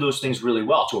to do those things really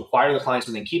well, to acquire the clients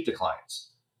and then keep the clients.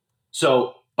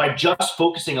 So by just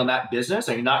focusing on that business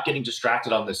and you're not getting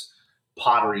distracted on this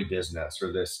pottery business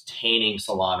or this tanning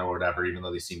salon or whatever, even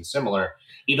though they seem similar,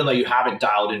 even though you haven't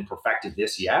dialed in, perfected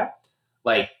this yet,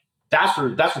 like that's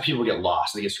where people get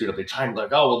lost. They get screwed up. They try and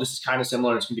like, oh, well, this is kind of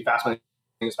similar. It's going to be fast money.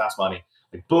 It's fast money.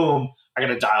 Like, boom, I got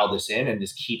to dial this in and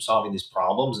just keep solving these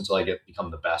problems until I become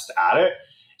the best at it.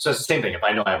 So it's the same thing. If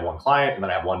I know I have one client and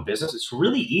then I have one business, it's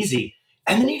really easy.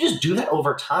 And then you just do that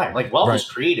over time. Like wealth is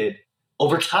created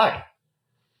over time.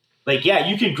 Like, yeah,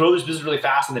 you can grow this business really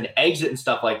fast and then exit and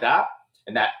stuff like that.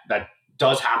 And that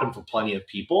does happen for plenty of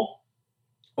people.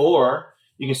 Or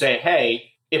you can say,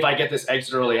 hey, if I get this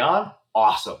exit early on,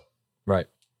 awesome. Right.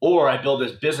 Or I build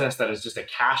this business that is just a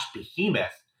cash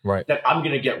behemoth that I'm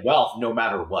going to get wealth no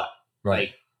matter what.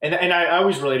 Right. Like, and I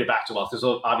always relate it back to wealth. There's a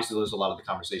lot of the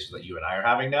conversations that you and I are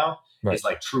having now. Right. It's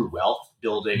like true wealth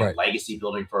building, legacy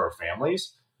building for our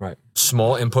families. Right.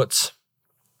 Small inputs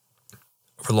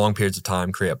for long periods of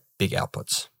time create big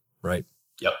outputs, right?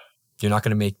 Yep. You're not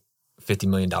going to make $50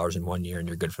 million in 1 year and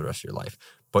you're good for the rest of your life.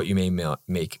 But you may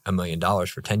make $1 million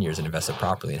for 10 years and invest it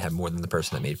properly and have more than the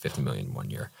person that made $50 million in 1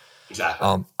 year.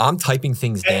 Exactly. I'm typing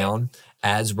things down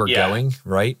as we're going,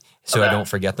 right? So I don't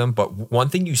forget them. But one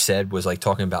thing you said was like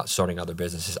talking about starting other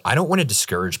businesses. I don't want to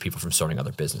discourage people from starting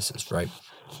other businesses, right?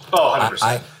 Oh,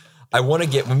 100%. I want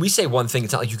to when we say one thing,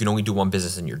 it's not like you can only do one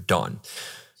business and you're done.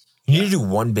 You need to do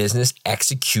one business,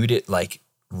 execute it like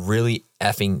really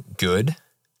effing good,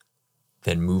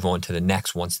 then move on to the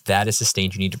next. Once that is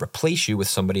sustained, you need to replace you with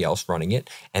somebody else running it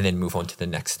and then move on to the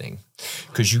next thing.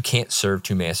 Because you can't serve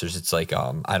two masters. It's like,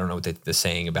 I don't know what the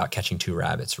saying about catching two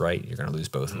rabbits, right? You're going to lose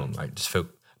both of them, right? Just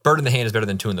bird in the hand is better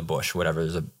than two in the bush, whatever.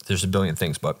 There's a billion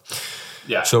things, but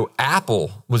yeah. So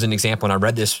Apple was an example, and I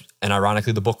read this, and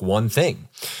ironically, the book One Thing.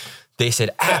 They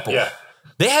said Apple,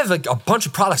 they have like a bunch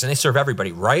of products and they serve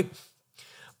everybody, right?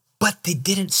 But they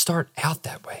didn't start out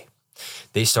that way.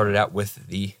 They started out with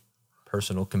the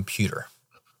personal computer.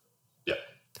 Yeah.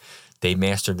 They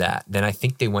mastered that. Then I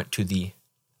think they went to the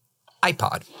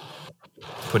iPod,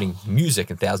 putting music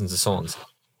and thousands of songs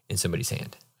in somebody's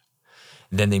hand.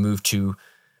 Then they moved to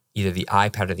either the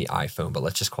iPad or the iPhone, but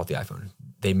let's just call it the iPhone.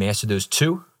 They mastered those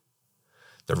two.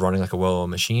 They're running like a well-oiled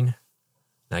machine.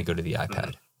 Now I go to the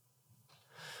iPad.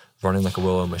 Running like a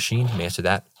well-oiled machine, master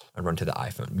that, and run to the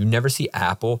iPhone. You never see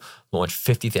Apple launch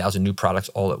 50,000 new products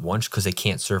all at once because they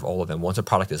can't serve all of them. Once a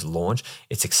product is launched,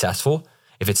 it's successful.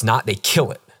 If it's not, they kill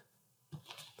it.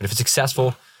 But if it's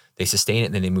successful, they sustain it,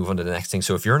 and then they move on to the next thing.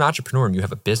 So if you're an entrepreneur and you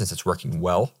have a business that's working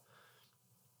well,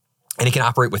 and it can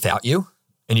operate without you,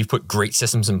 and you've put great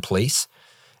systems in place,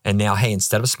 and now, hey,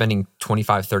 instead of spending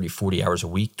 25, 30, 40 hours a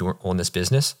week on this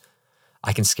business,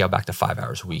 I can scale back to 5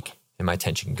 hours a week and my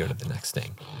attention can go to the next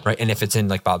thing, right? And if it's in,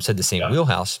 like Bob said, the same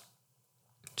wheelhouse,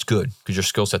 it's good because your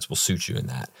skill sets will suit you in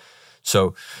that.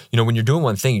 So, when you're doing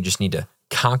one thing, you just need to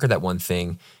conquer that one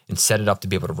thing and set it up to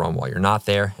be able to run while you're not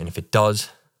there. And if it does,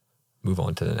 move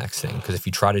on to the next thing. Because if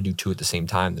you try to do two at the same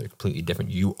time, they're completely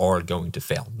different. You are going to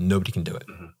fail. Nobody can do it.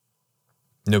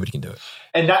 Nobody can do it.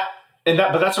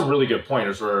 But that's a really good point.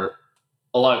 Is where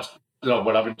a lot of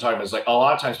what I've been talking about is like a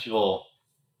lot of times people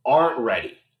aren't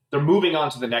ready. They're moving on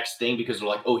to the next thing because they're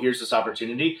like, oh, here's this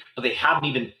opportunity, but they haven't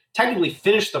even technically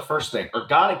finished the first thing or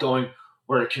got it going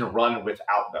where it can run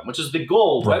without them, which is the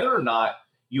goal. Right. Whether or not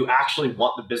you actually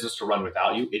want the business to run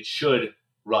without you, it should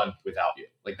run without you.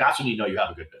 Like that's when you know you have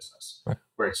a good business, right?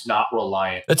 Where it's not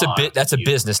reliant. That's a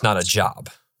business, not a job.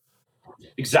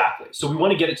 Exactly. So we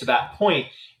want to get it to that point.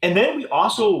 And then we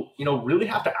also, really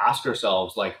have to ask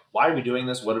ourselves, like, why are we doing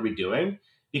this? What are we doing?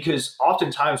 Because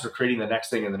oftentimes we're creating the next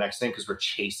thing and the next thing because we're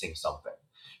chasing something.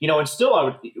 And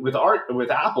still with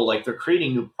Apple, like they're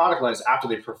creating new product lines after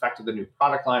they perfected the new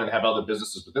product line and they have other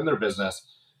businesses within their business,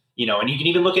 and you can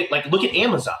even look at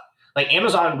Amazon. Like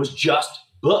Amazon was just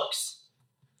books.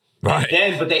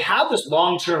 Right. But they have this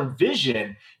long-term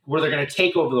vision where they're going to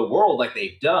take over the world like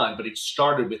they've done, but it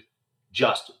started with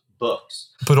just books.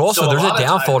 But also there's a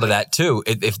downfall to that too.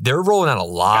 If they're rolling out a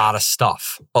lot of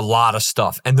stuff,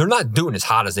 and they're not doing as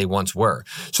hot as they once were.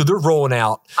 So they're rolling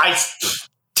out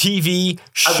TV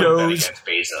shows. I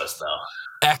Bezos though.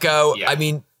 Echo. Yeah. I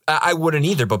mean, I wouldn't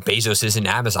either, but Bezos isn't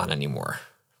Amazon anymore,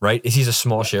 right? He's a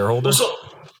small shareholder.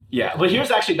 Yeah, but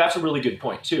that's a really good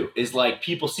point too, is like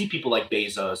people see people like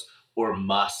Bezos or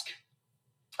Musk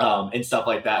and stuff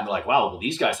like that. And they're like, wow, well,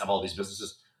 these guys have all these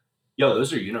businesses. Yo,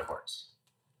 those are unicorns.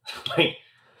 Like,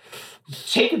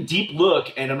 take a deep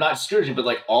look, and I'm not discouraging, but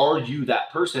like, are you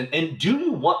that person? And do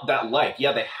you want that life?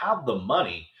 Yeah, they have the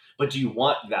money, but do you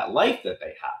want that life that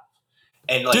they have?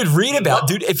 And like,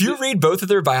 if you read both of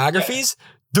their biographies,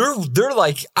 they're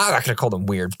like, I'm not gonna call them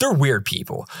weird. They're weird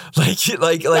people.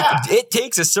 It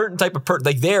takes a certain type of person.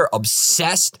 Like they're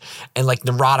obsessed and like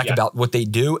neurotic about what they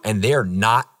do, and they're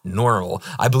not normal.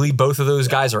 I believe both of those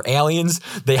guys are aliens.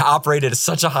 They operate at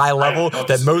such a high level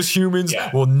that most humans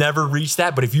will never reach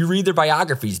that. But if you read their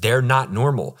biographies, they're not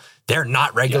normal. They're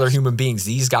not regular human beings.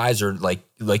 These guys are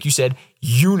like you said,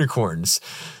 unicorns.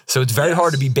 So it's very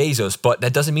hard to be Bezos, but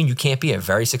that doesn't mean you can't be a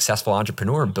very successful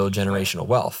entrepreneur and build generational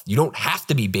wealth. You don't have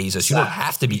to be Bezos. You don't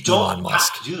have to be Elon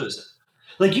Musk. Have to do this.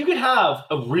 Like you could have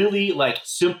a really like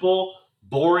simple,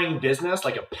 boring business,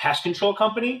 like a pest control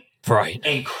company, right?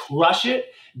 And crush it,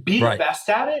 be the best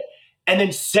at it, and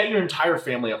then set your entire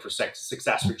family up for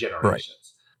success for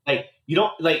generations. Right. Like you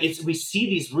don't like it's. We see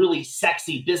these really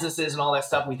sexy businesses and all that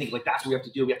stuff, and we think like that's what we have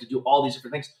to do. We have to do all these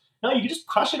different things. No, you can just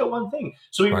crush it at one thing.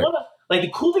 So we want to like the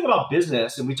cool thing about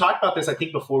business, and we talked about this I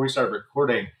think before we started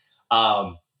recording.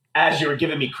 As you were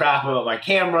giving me crap about my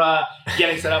camera,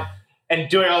 getting set up, and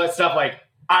doing all that stuff, like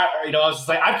I was just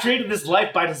like, I've created this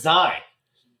life by design,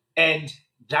 and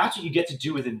that's what you get to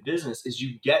do within business. Is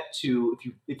you get to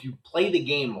if you play the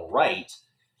game right,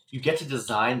 you get to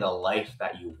design the life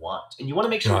that you want, and you want to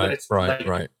make sure that it's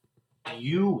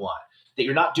you want. That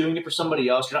you're not doing it for somebody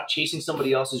else. You're not chasing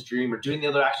somebody else's dream or doing the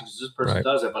other actions because this person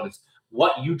does it, but it's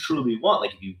what you truly want.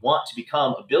 Like if you want to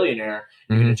become a billionaire,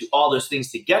 you're going to do all those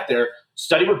things to get there.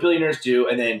 Study what billionaires do,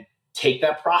 and then take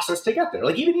that process to get there.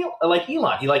 Like even like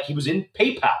Elon, he was in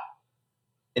PayPal,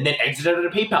 and then exited out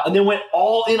of PayPal, and then went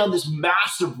all in on this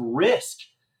massive risk.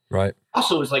 Right.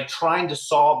 Also, is like trying to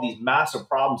solve these massive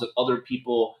problems that other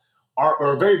people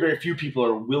or very, very few people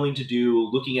are willing to do,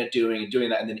 looking at doing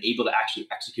that, and then able to actually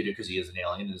execute it because he is an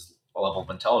alien. His level of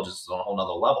intelligence is on a whole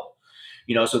nother level.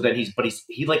 So then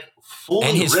he like fully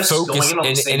and his risks focus going in on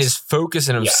and his focus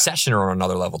and obsession are on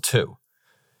another level too.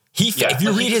 If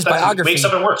you read his biography, wakes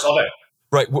up and works all day.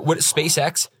 Right. What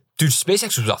SpaceX? Dude,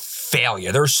 SpaceX was a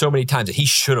failure. There were so many times that he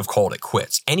should have called it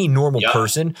quits. Any normal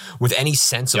person with any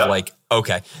sense of like,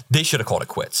 okay, they should have called it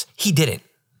quits. He didn't.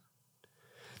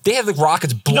 They have the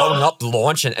rockets blowing up the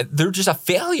launch, and they're just a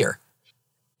failure.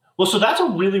 Well, so that's a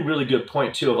really, really good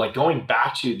point too, of like going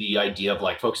back to the idea of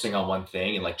like focusing on one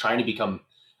thing and like trying to become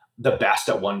the best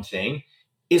at one thing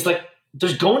is like,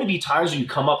 there's going to be times where you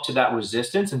come up to that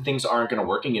resistance and things aren't going to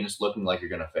work and it's looking like you're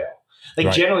going to fail.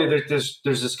 Like generally there's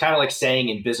this kind of like saying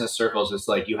in business circles, it's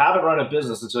like, you haven't run a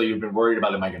business until you've been worried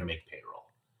about, am I going to make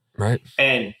payroll? Right.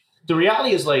 And the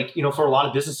reality is like, for a lot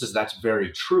of businesses, that's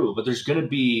very true, but there's going to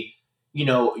be,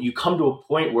 you come to a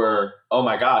point where, oh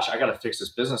my gosh, I got to fix this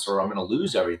business or I'm going to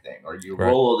lose everything. Or you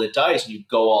roll the dice and you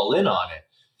go all in on it.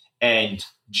 And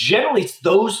generally it's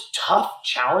those tough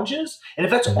challenges. And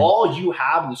if that's all you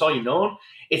have and it's all you've known,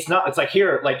 it's like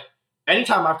here, like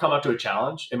anytime I've come up to a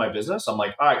challenge in my business, I'm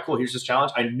like, all right, cool, here's this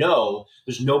challenge. I know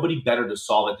there's nobody better to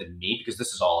solve it than me because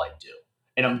this is all I do.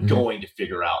 And I'm going to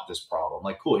figure out this problem.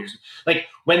 Like, cool, here's like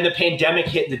when the pandemic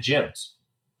hit the gyms,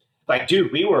 like,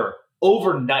 dude, we were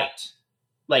overnight,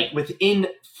 like within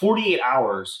 48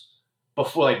 hours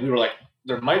before, like, we were like,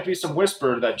 there might be some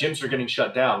whisper that gyms are getting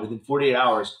shut down. Within 48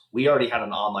 hours, we already had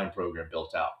an online program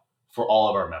built out for all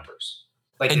of our members.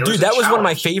 Like, and dude, that was one of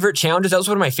my favorite challenges. That was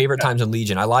one of my favorite times in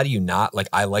Legion. I lie to you not. Like,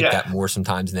 I like that more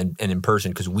sometimes than in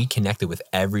person because we connected with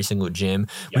every single gym.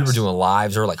 We were doing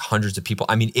lives. There were like hundreds of people.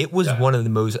 I mean, it was one of the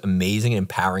most amazing and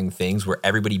empowering things where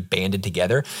everybody banded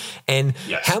together. And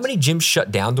how many gyms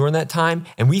shut down during that time?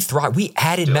 And we thrived. We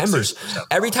added members.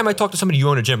 Every time I talk to somebody, you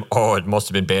own a gym, oh, it must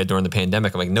have been bad during the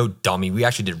pandemic. I'm like, no, dummy. We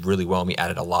actually did really well and we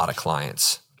added a lot of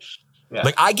clients. Yeah.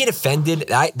 Like I get offended.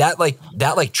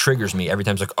 That triggers me every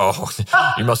time. It's like, oh,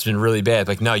 you must have been really bad.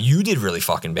 Like, no, you did really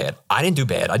fucking bad. I didn't do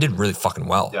bad. I did really fucking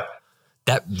well. Yeah.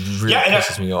 That really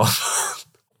pisses me off.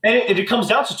 And it comes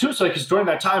down to too. So like, because during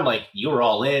that time, like you were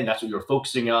all in. That's what you were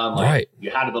focusing on. Like you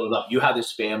had to build it up. You had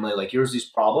this family. Like here's these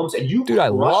problems, and you I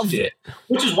loved it.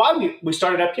 Which is why we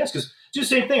started FPS because do the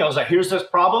same thing. I was like, here's this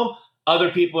problem. Other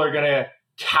people are gonna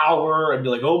cower and be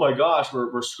like, oh my gosh,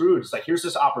 we're screwed. It's like here's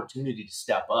this opportunity to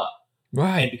step up.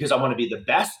 Right. And because I want to be the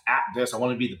best at this, I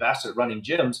want to be the best at running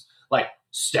gyms, like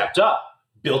stepped up,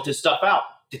 built this stuff out.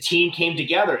 The team came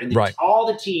together and all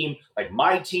the team, like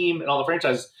my team and all the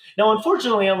franchises. Now,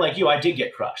 unfortunately, unlike you, I did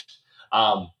get crushed.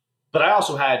 But I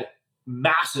also had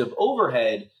massive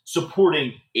overhead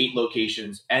supporting 8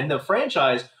 locations and the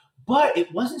franchise. But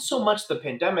it wasn't so much the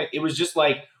pandemic. It was just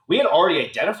like we had already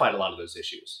identified a lot of those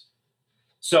issues.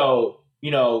 So,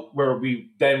 where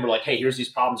we then were like, hey, here's these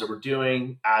problems that we're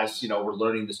doing as, we're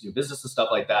learning this new business and stuff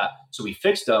like that. So we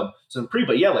fixed them.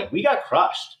 But yeah, like we got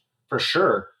crushed for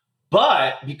sure.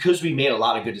 But because we made a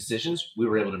lot of good decisions, we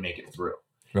were able to make it through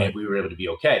and we were able to be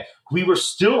okay. We were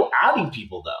still adding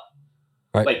people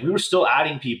though. Right. Like we were still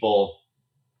adding people,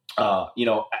 I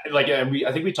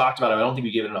think we talked about it. I don't think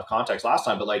we gave it enough context last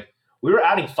time, but like we were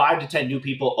adding 5 to 10 new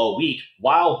people a week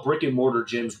while brick and mortar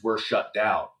gyms were shut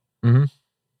down. Mm-hmm.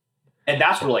 And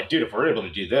that's where like, dude, if we're able to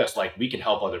do this, like we can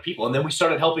help other people. And then we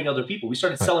started helping other people. We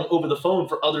started selling over the phone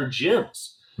for other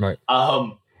gyms. Right.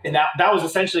 And that was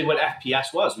essentially what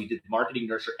FPS was. We did marketing,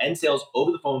 nurture, and sales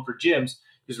over the phone for gyms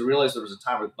because we realized there was a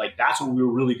time where like that's what we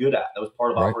were really good at. That was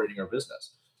part of operating our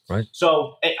business. Right.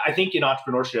 So I think in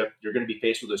entrepreneurship, you're going to be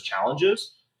faced with those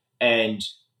challenges. And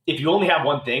if you only have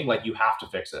one thing, like you have to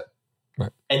fix it.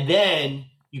 Right. And then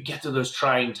you get to those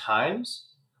trying times.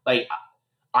 Like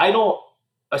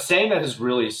a saying that has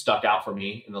really stuck out for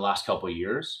me in the last couple of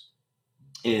years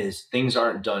is things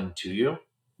aren't done to you,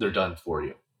 they're done for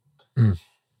you. Mm.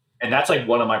 And that's like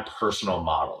one of my personal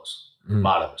mottos.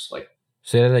 Like,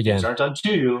 say that again. Things aren't done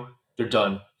to you, they're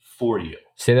done for you.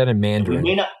 Say that in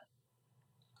Mandarin.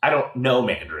 I don't know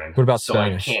Mandarin. What about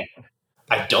Spanish?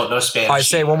 I don't know Spanish. I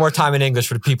say it one more time in English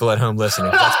for the people at home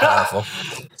listening. That's powerful.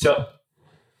 So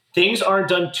things aren't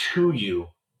done to you,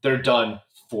 they're done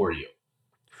for you.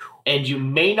 And you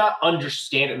may not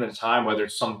understand it in the time, whether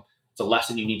it's a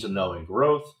lesson you need to know in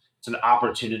growth. It's an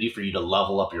opportunity for you to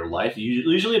level up your life.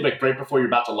 Usually, like right before you're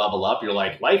about to level up, you're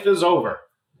like, life is over.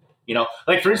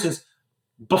 Like for instance,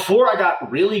 before I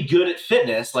got really good at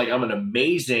fitness, like I'm an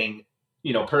amazing,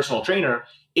 personal trainer.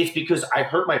 It's because I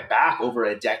hurt my back over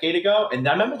a decade ago. And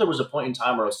I remember there was a point in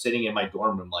time where I was sitting in my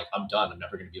dorm room, like I'm done. I'm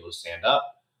never going to be able to stand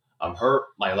up. I'm hurt.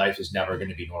 My life is never going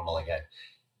to be normal again.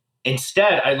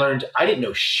 Instead, I learned I didn't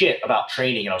know shit about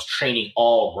training and I was training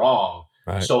all wrong.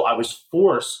 Right. So I was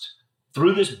forced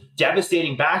through this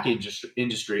devastating back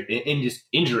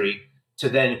injury to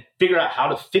then figure out how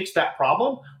to fix that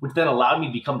problem, which then allowed me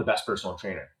to become the best personal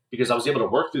trainer because I was able to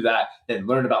work through that, then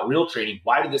learn about real training.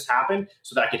 Why did this happen?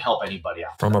 So that I could help anybody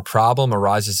out. From a problem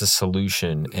arises a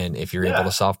solution. And if you're able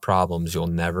to solve problems, you'll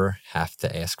never have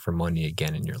to ask for money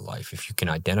again in your life. If you can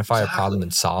identify a problem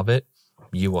and solve it,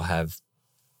 you will have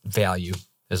value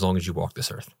as long as you walk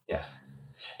this earth. Yeah.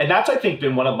 And that's, I think,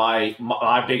 been one of my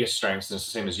biggest strengths. And it's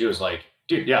the same as you is like,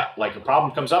 dude, yeah, like a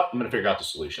problem comes up, I'm going to figure out the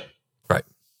solution. Right.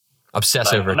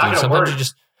 Obsess over it, dude.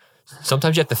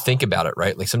 Sometimes you have to think about it,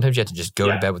 right? Like sometimes you have to just go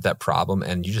to bed with that problem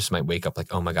and you just might wake up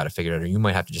like, oh my God, I figured it out. Or you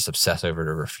might have to just obsess over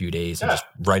it over a few days and just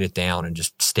write it down and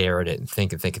just stare at it and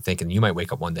think and think and think. And you might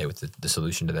wake up one day with the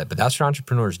solution to that. But that's what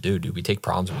entrepreneurs do, dude. We take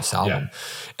problems and we solve them.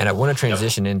 And I want to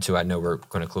transition into, I know we're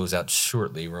going to close out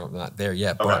shortly. We're not there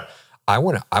yet, but I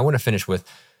want to finish with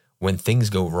when things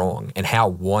go wrong and how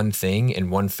one thing and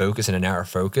one focus and a narrow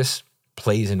focus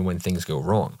plays in when things go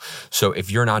wrong. So if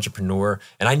you're an entrepreneur,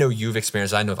 and I know you've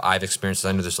experienced, I know if I've experienced this,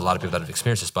 I know there's a lot of people that have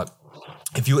experienced this, but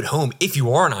if you at home, if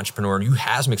you are an entrepreneur and you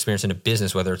have some experience in a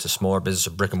business, whether it's a smaller business,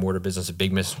 a brick and mortar business, a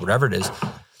big business, whatever it is,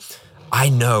 I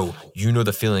know you know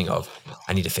the feeling of,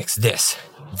 I need to fix this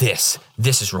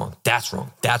is wrong, that's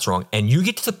wrong. And you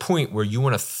get to the point where you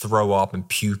want to throw up and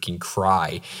puke and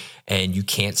cry and you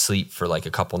can't sleep for like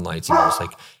a couple nights and you're just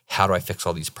like, how do I fix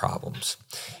all these problems?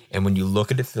 And when you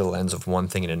look at it through the lens of one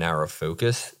thing in a narrow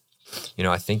focus, you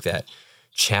know, I think that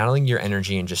channeling your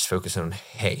energy and just focusing on,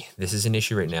 hey, this is an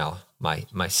issue right now.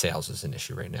 My sales is an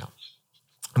issue right now.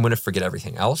 I'm going to forget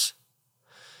everything else.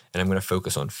 And I'm going to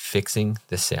focus on fixing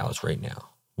the sales right now.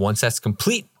 Once that's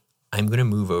complete, I'm going to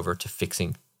move over to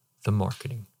fixing the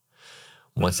marketing.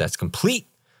 Once that's complete,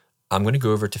 I'm going to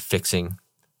go over to fixing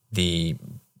the,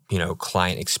 you know,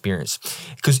 client experience.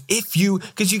 Because you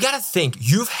got to think,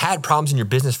 you've had problems in your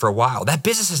business for a while. That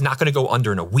business is not going to go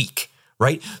under in a week,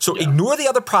 right? So ignore the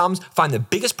other problems, find the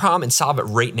biggest problem and solve it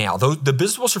right now. Though the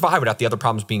business will survive without the other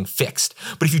problems being fixed.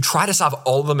 But if you try to solve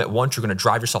all of them at once, you're going to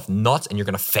drive yourself nuts and you're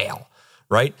going to fail.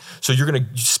 Right? So you're going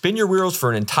to spin your wheels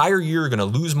for an entire year. You're going to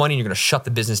lose money and you're going to shut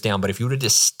the business down. But if you would have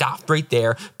just stopped right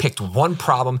there, picked one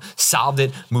problem, solved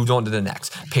it, moved on to the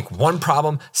next. Pick one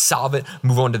problem, solve it,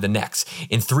 move on to the next.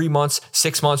 In 3 months,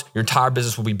 6 months, your entire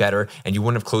business will be better and you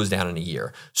wouldn't have closed down in a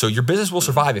year. So your business will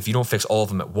survive if you don't fix all of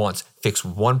them at once. Fix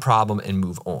one problem and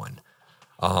move on.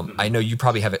 I know you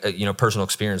probably have a personal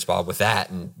experience, Bob, with that,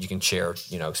 and you can share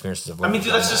experiences of. I mean,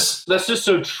 that's just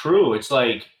so true. It's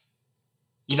like,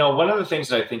 one of the things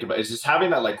that I think about is just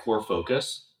having that like core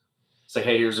focus. It's like,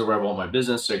 hey, here's where I want my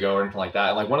business to go or anything like that.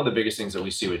 And like one of the biggest things that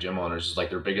we see with gym owners is like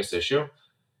their biggest issue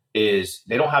is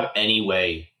they don't have any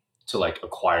way to like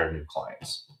acquire new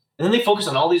clients. And then they focus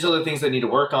on all these other things they need to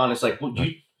work on. It's like, well,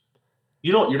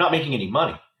 you're not making any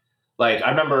money. Like I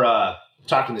remember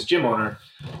talking to this gym owner,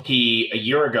 he a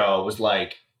year ago was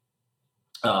like,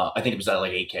 I think it was at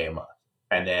like $8K a month.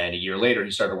 And then a year later,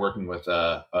 he started working with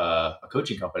a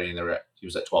coaching company, and he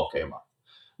was at $12K a month.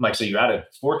 I'm like, so you added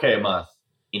 $4K a month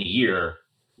in a year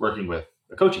working with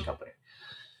a coaching company,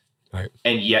 right?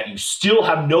 And yet you still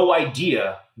have no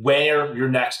idea where your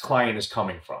next client is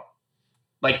coming from.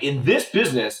 Like in this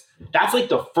business, that's like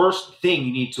the first thing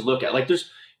you need to look at. Like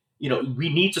we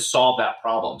need to solve that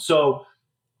problem. So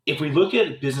if we look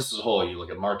at business as a whole, you look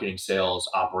at marketing, sales,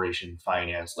 operation,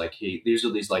 finance, like these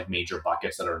are these like major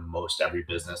buckets that are in most every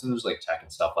business. And there's like tech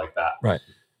and stuff like that. Right.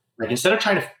 Like instead of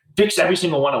trying to fix every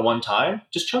single one at one time,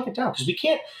 just chunk it down. Because we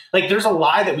can't, like there's a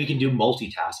lie that we can do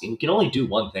multitasking. We can only do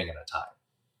one thing at a time.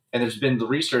 And there's been the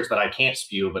research that I can't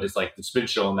spew, but it's like it's been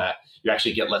shown that you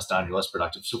actually get less done, you're less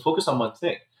productive. So focus on one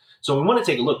thing. So we want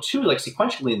to take a look too, like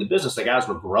sequentially in the business, like as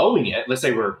we're growing it, let's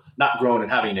say we're not growing and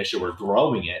having an issue, we're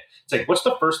growing it. It's like, what's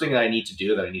the first thing that I need to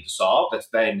do that I need to solve? That's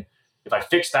then, if I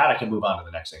fix that, I can move on to the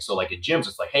next thing. So like in gyms,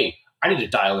 it's like, hey, I need to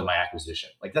dial in my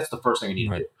acquisition. Like that's the first thing I need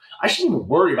to do. I shouldn't even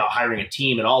worry about hiring a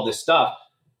team and all this stuff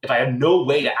if I have no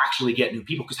way to actually get new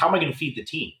people, because how am I going to feed the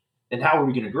team? And how are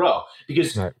we going to grow?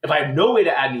 Because if I have no way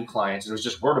to add new clients and it was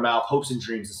just word of mouth, hopes and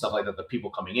dreams and stuff like that, the people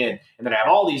coming in, and then I have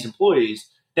all these employees,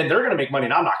 then they're going to make money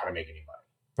and I'm not going to make any money.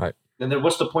 Right. Then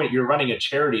what's the point? You're running a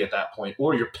charity at that point,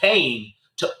 or you're paying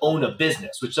to own a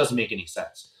business, which doesn't make any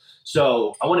sense.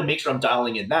 So I want to make sure I'm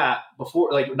dialing in that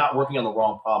before, like not working on the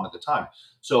wrong problem at the time.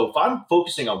 So if I'm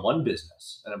focusing on one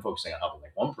business and I'm focusing on helping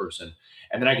like one person,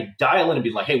 and then I can dial in and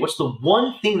be like, hey, what's the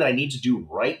one thing that I need to do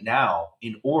right now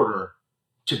in order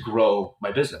to grow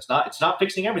my business? It's not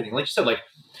fixing everything. Like you said, like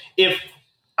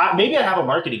maybe I have a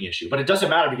marketing issue, but it doesn't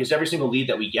matter because every single lead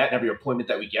that we get, every appointment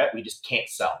that we get, we just can't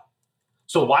sell.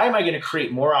 So why am I going to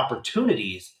create more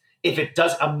opportunities if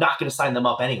I'm not going to sign them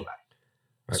up anyway?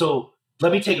 Right. So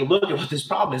let me take a look at what this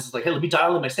problem is. It's like, hey, let me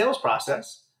dial in my sales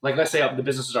process. Like, let's say the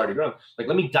business is already grown. Like,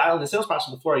 let me dial in the sales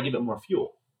process before I give it more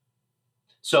fuel.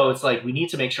 So it's like, we need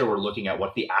to make sure we're looking at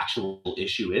what the actual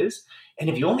issue is. And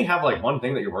if you only have like one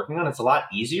thing that you're working on, it's a lot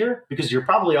easier because you're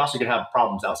probably also going to have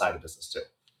problems outside of business too.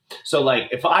 So like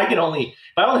if I only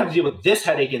have to deal with this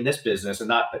headache in this business and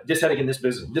not this headache in this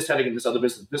business, this headache in this other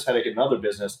business, this headache in another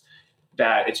business,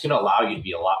 that it's going to allow you to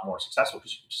be a lot more successful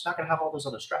because you're just not going to have all those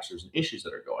other stressors and issues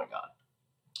that are going on.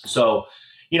 So,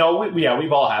 we've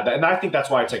all had that. And I think that's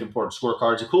why it's like important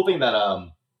scorecards. The cool thing that,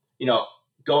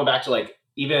 going back to like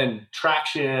even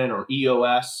traction or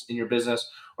EOS in your business,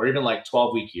 or even like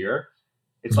 12-week year,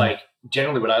 it's like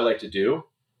generally what I like to do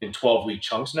in 12-week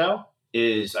chunks now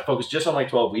is I focus just on like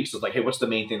 12 weeks. It's like, hey, what's the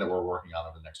main thing that we're working on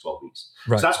over the next 12 weeks?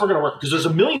 Right. So that's what we're going to work, because there's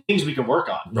a million things we can work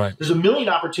on. Right. There's a million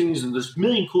opportunities and there's a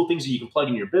million cool things that you can plug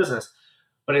in your business.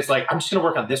 But it's like, I'm just going to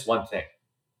work on this one thing.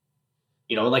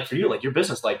 Like for you, like your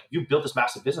business, like you built this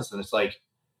massive business and it's like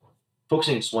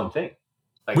focusing on just one thing.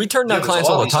 Like, We turn down there's clients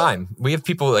all the these- time. We have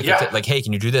people like, Yeah. like, hey,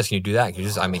 can you do this? Can you do that? Can you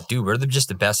just, I mean, dude, we're just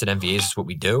the best at MVAs. It's what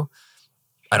we do.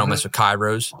 I don't mess with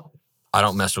Kairos. I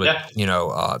don't mess with,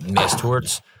 mass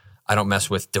torts. I don't mess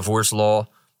with divorce law.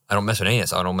 I don't mess with any of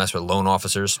this. I don't mess with loan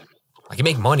officers. I can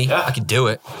make money. Yeah. I can do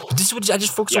it. But this is what I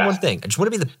just focus on one thing. I just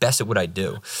want to be the best at what I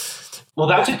do. Well,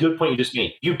 that's a good point you just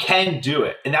made. You can do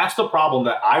it. And that's the problem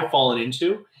that I've fallen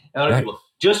into. And other people,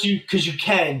 just because you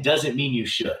can doesn't mean you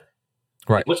should.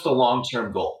 Right. What's the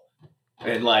long-term goal?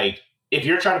 And like, if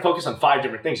you're trying to focus on 5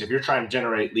 different things, if you're trying to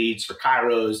generate leads for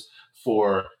Kairos,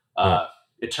 for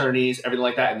attorneys, everything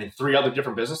like that, and then 3 other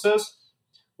different businesses,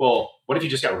 well, what if you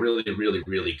just got really, really,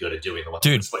 really good at doing the one?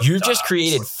 Dude, you just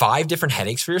created 5 different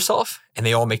headaches for yourself, and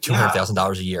they all make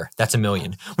 $200,000 a year. That's $1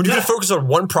 million. When you can focus on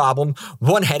one problem,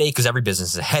 one headache, because every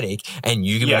business is a headache, and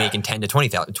you can be making $10 to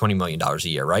 $20 million a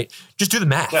year, right? Just do the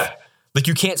math. Yeah. Like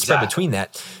you can't spread between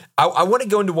that. I want to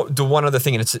go into one other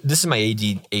thing, and this is my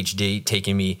ADHD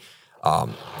taking me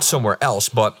somewhere else.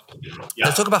 But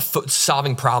let's talk about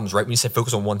solving problems, right? When you say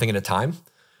focus on one thing at a time.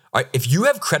 All right, if you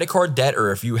have credit card debt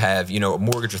or if you have, a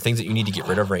mortgage or things that you need to get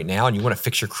rid of right now and you want to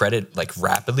fix your credit like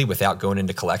rapidly without going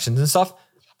into collections and stuff,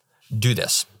 do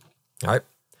this. All right.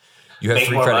 You have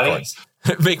 3 credit cards.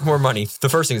 Make more money. The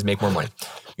first thing is make more money.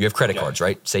 You have credit cards,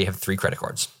 right? Say you have 3 credit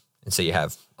cards and say you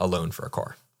have a loan for a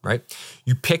car, right?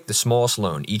 You pick the smallest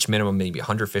loan, each minimum maybe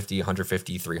 150,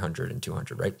 300 and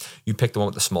 200, right? You pick the one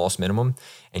with the smallest minimum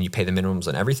and you pay the minimums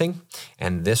on everything.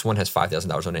 And this one has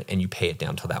 $5,000 on it and you pay it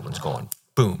down till that one's gone.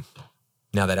 Boom.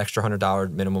 Now that extra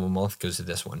 $100 minimum a month goes to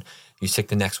this one. You take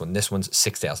the next one. This one's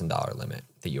 $6,000 limit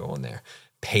that you owe on there.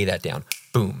 Pay that down.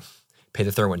 Boom. Pay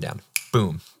the third one down.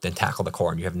 Boom. Then tackle the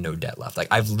car and you have no debt left. Like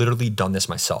I've literally done this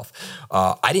myself.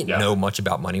 I didn't know much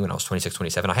about money when I was 26,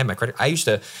 27. I had my credit. I used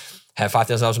to have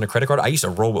 $5,000 on a credit card. I used to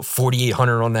roll with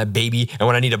 $4,800 on that baby. And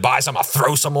when I need to buy some, I'll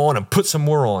throw some on and put some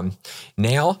more on.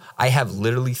 Now I have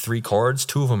literally 3 cards.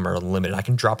 2 of them are limited. I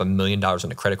can drop $1 million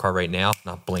on a credit card right now,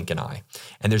 not blink an eye.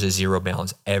 And there's a 0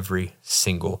 balance every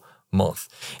single month.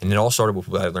 And it all started with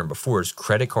what I learned before is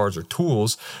credit cards are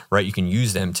tools, right? You can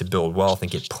use them to build wealth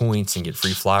and get points and get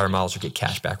free flyer miles or get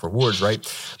cashback rewards,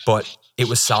 right? But it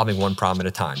was solving one problem at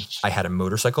a time. I had a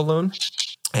motorcycle loan,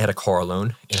 I had a car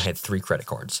loan, and I had 3 credit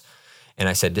cards. And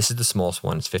I said, this is the smallest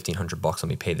one. It's $1,500. Let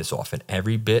me pay this off. And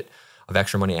every bit of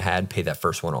extra money I had, pay that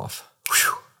first one off.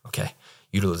 Whew. Okay.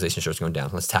 Utilization starts going down.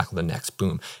 Let's tackle the next.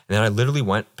 Boom. And then I literally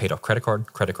paid off credit card,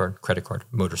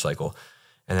 motorcycle.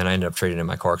 And then I ended up trading in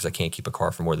my car because I can't keep a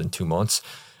car for more than 2 months.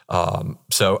 But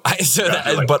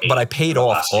I paid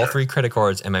off all 3 credit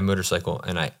cards and my motorcycle.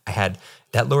 And I had,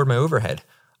 that lowered my overhead.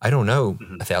 I don't owe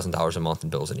 $1,000 a month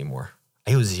in bills anymore.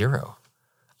 I owe 0.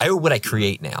 I owe what I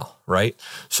create now, right?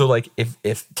 So like if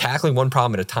tackling one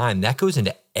problem at a time, that goes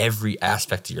into every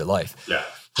aspect of your life. Yeah.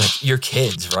 Like your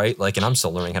kids, right? Like, and I'm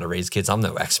still learning how to raise kids. I'm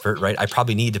no expert, right? I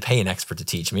probably need to pay an expert to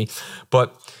teach me.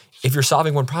 But if you're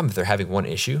solving one problem, if they're having one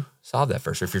issue, solve that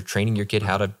first. Or if you're training your kid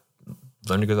how to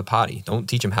learn to go to the potty, don't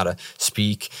teach them how to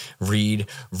speak, read,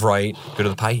 write, go to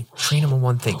the potty. Train them on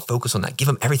one thing. Focus on that. Give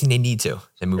them everything they need to,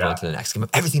 then move on to the next. Give them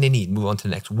everything they need, move on to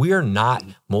the next. We are not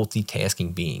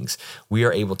multitasking beings. We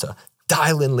are able to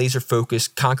dial in, laser focus,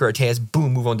 conquer a task,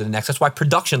 boom, move on to the next. That's why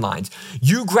production lines,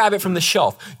 you grab it from the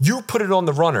shelf, you put it on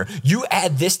the runner, you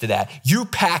add this to that, you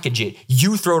package it,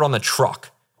 you throw it on the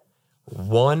truck.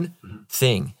 One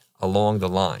thing along the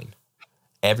line.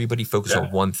 Everybody focus on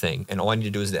one thing. And all I need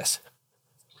to do is this.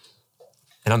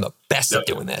 And I'm the best at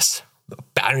doing this.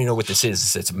 I don't even know what this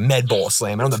is. It's a med ball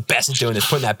slam. And I'm the best at doing this,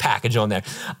 putting that package on there.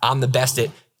 I'm the best at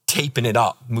taping it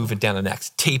up, moving down the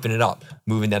next, taping it up,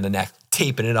 moving down the next,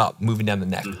 taping it up, moving down the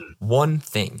next. One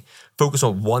thing. Focus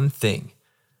on one thing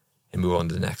and move on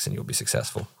to the next and you'll be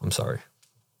successful. I'm sorry. I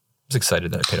was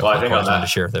excited that I paid off my cards. I wanted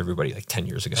to share with everybody like 10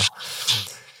 years ago.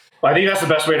 Well, I think that's the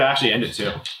best way to actually end it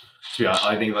too. Yeah,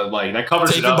 I think that like that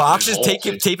covers it up.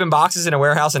 Taping boxes in a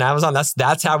warehouse in Amazon.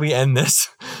 That's how we end this.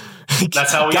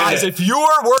 That's how we guys, end it. If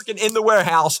you're working in the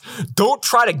warehouse, don't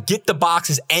try to get the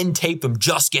boxes and tape them.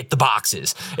 Just get the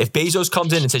boxes. If Bezos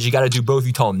comes in and says you got to do both,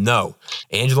 you tell him no.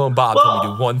 Angelo and Bob told me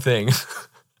to do one thing.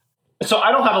 So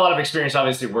I don't have a lot of experience,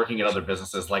 obviously, working at other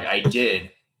businesses like I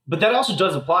did, but that also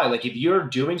does apply. Like if you're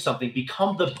doing something,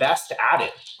 become the best at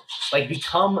it. Like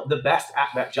become the best at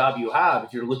that job you have.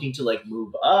 If you're looking to like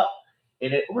move up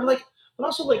in it, but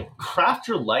also like craft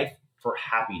your life for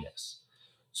happiness.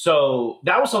 So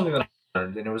that was something that I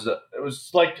learned, and it was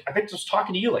like I think just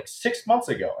talking to you like 6 months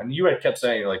ago, and you had kept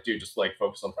saying like, dude, just like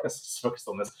focus on this, just focus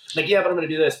on this. Like, yeah, but I'm gonna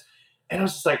do this, and I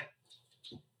was just like,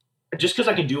 just because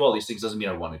I can do all these things doesn't mean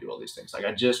I want to do all these things. Like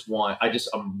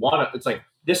it's like,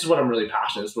 this is what I'm really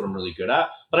passionate. This is what I'm really good at.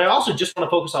 But I also just want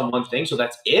to focus on one thing. So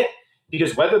that's it.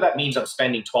 Because whether that means I'm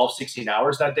spending 12, 16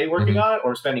 hours that day working on it,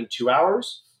 or spending 2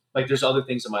 hours, like there's other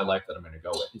things in my life that I'm going to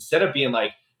go with. Instead of being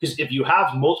like, because if you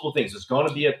have multiple things, there's going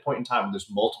to be a point in time when there's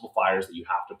multiple fires that you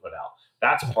have to put out.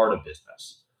 That's part of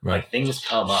business. Right. Like things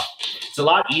come up. It's a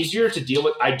lot easier to deal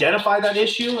with, identify that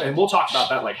issue. And we'll talk about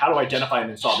that, like how to identify and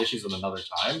then solve issues at another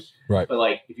time. Right. But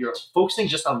like, if you're focusing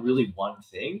just on really one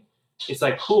thing, it's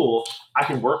like, cool, I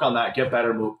can work on that, get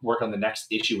better, work on the next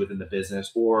issue within the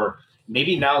business. Or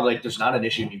maybe now like there's not an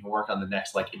issue and you can work on the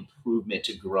next like improvement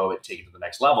to grow it, take it to the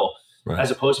next level. Right.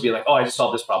 As opposed to be like, oh, I just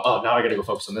solved this problem. Oh, now I got to go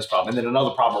focus on this problem. And then another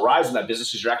problem arises in that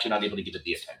business because you're actually not able to give it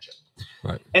the attention.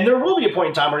 Right. And there will be a point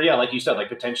in time where, yeah, like you said, like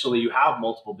potentially you have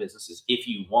multiple businesses if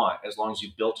you want, as long as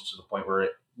you've built it to the point where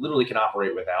it literally can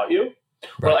operate without you.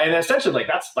 Right. Well, and essentially like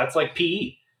that's like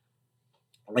PE.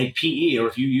 Like PE, or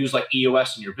if you use like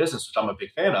EOS in your business, which I'm a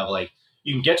big fan of, like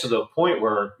you can get to the point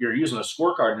where you're using a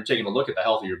scorecard and you're taking a look at the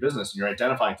health of your business and you're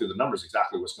identifying through the numbers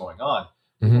exactly what's going on.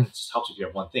 Mm-hmm. It just helps if you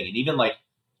have one thing. And even like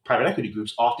private equity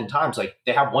groups, oftentimes like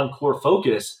they have one core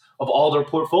focus of all their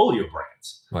portfolio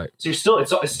brands. Right. So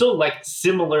it's still like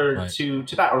similar to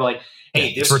that, or like, hey,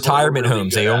 it's retirement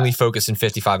homes. They only focus in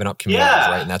 55 and up communities,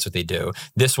 right? And that's what they do.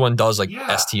 This one does like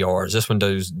STRs. This one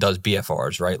does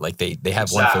BFRs, right? Like they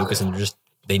have one focus and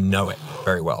they know it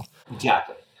very well.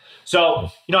 Exactly.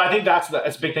 So, I think that's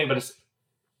a big thing, but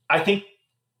I think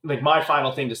like my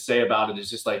final thing to say about it is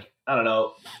just like, I don't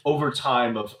know, over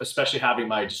time of especially having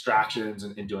my distractions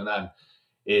and doing that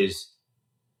is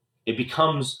it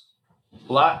becomes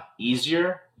a lot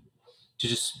easier to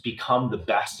just become the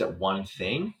best at one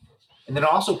thing. And then it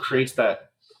also creates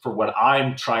that for what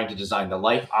I'm trying to design, the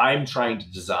life I'm trying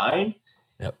to design,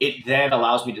 it then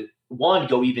allows me to, one,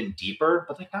 go even deeper,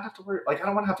 but like not have to worry, like I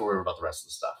don't want to have to worry about the rest of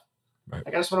the stuff. Right.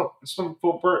 Like I just want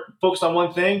to focus on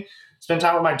one thing, spend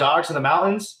time with my dogs in the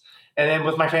mountains, and then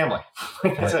with my family.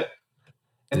 That's it.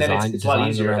 And then it's a lot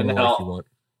easier, and then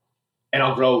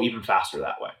I'll grow even faster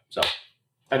that way. So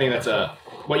I think that's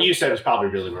what you said is probably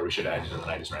really where we should end in the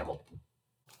Night Ramble.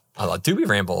 Do we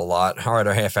ramble a lot? All right,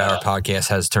 our half-hour podcast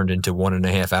has turned into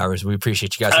 1.5 hours. We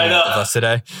appreciate you guys hanging out with us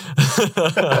today.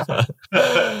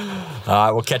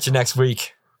 We'll catch you next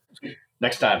week.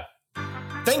 Next time.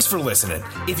 Thanks for listening.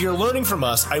 If you're learning from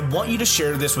us, I want you to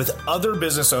share this with other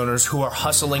business owners who are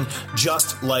hustling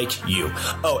just like you.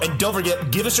 Oh, and don't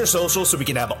forget, give us your social so we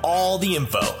can have all the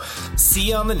info. See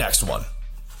you on the next one.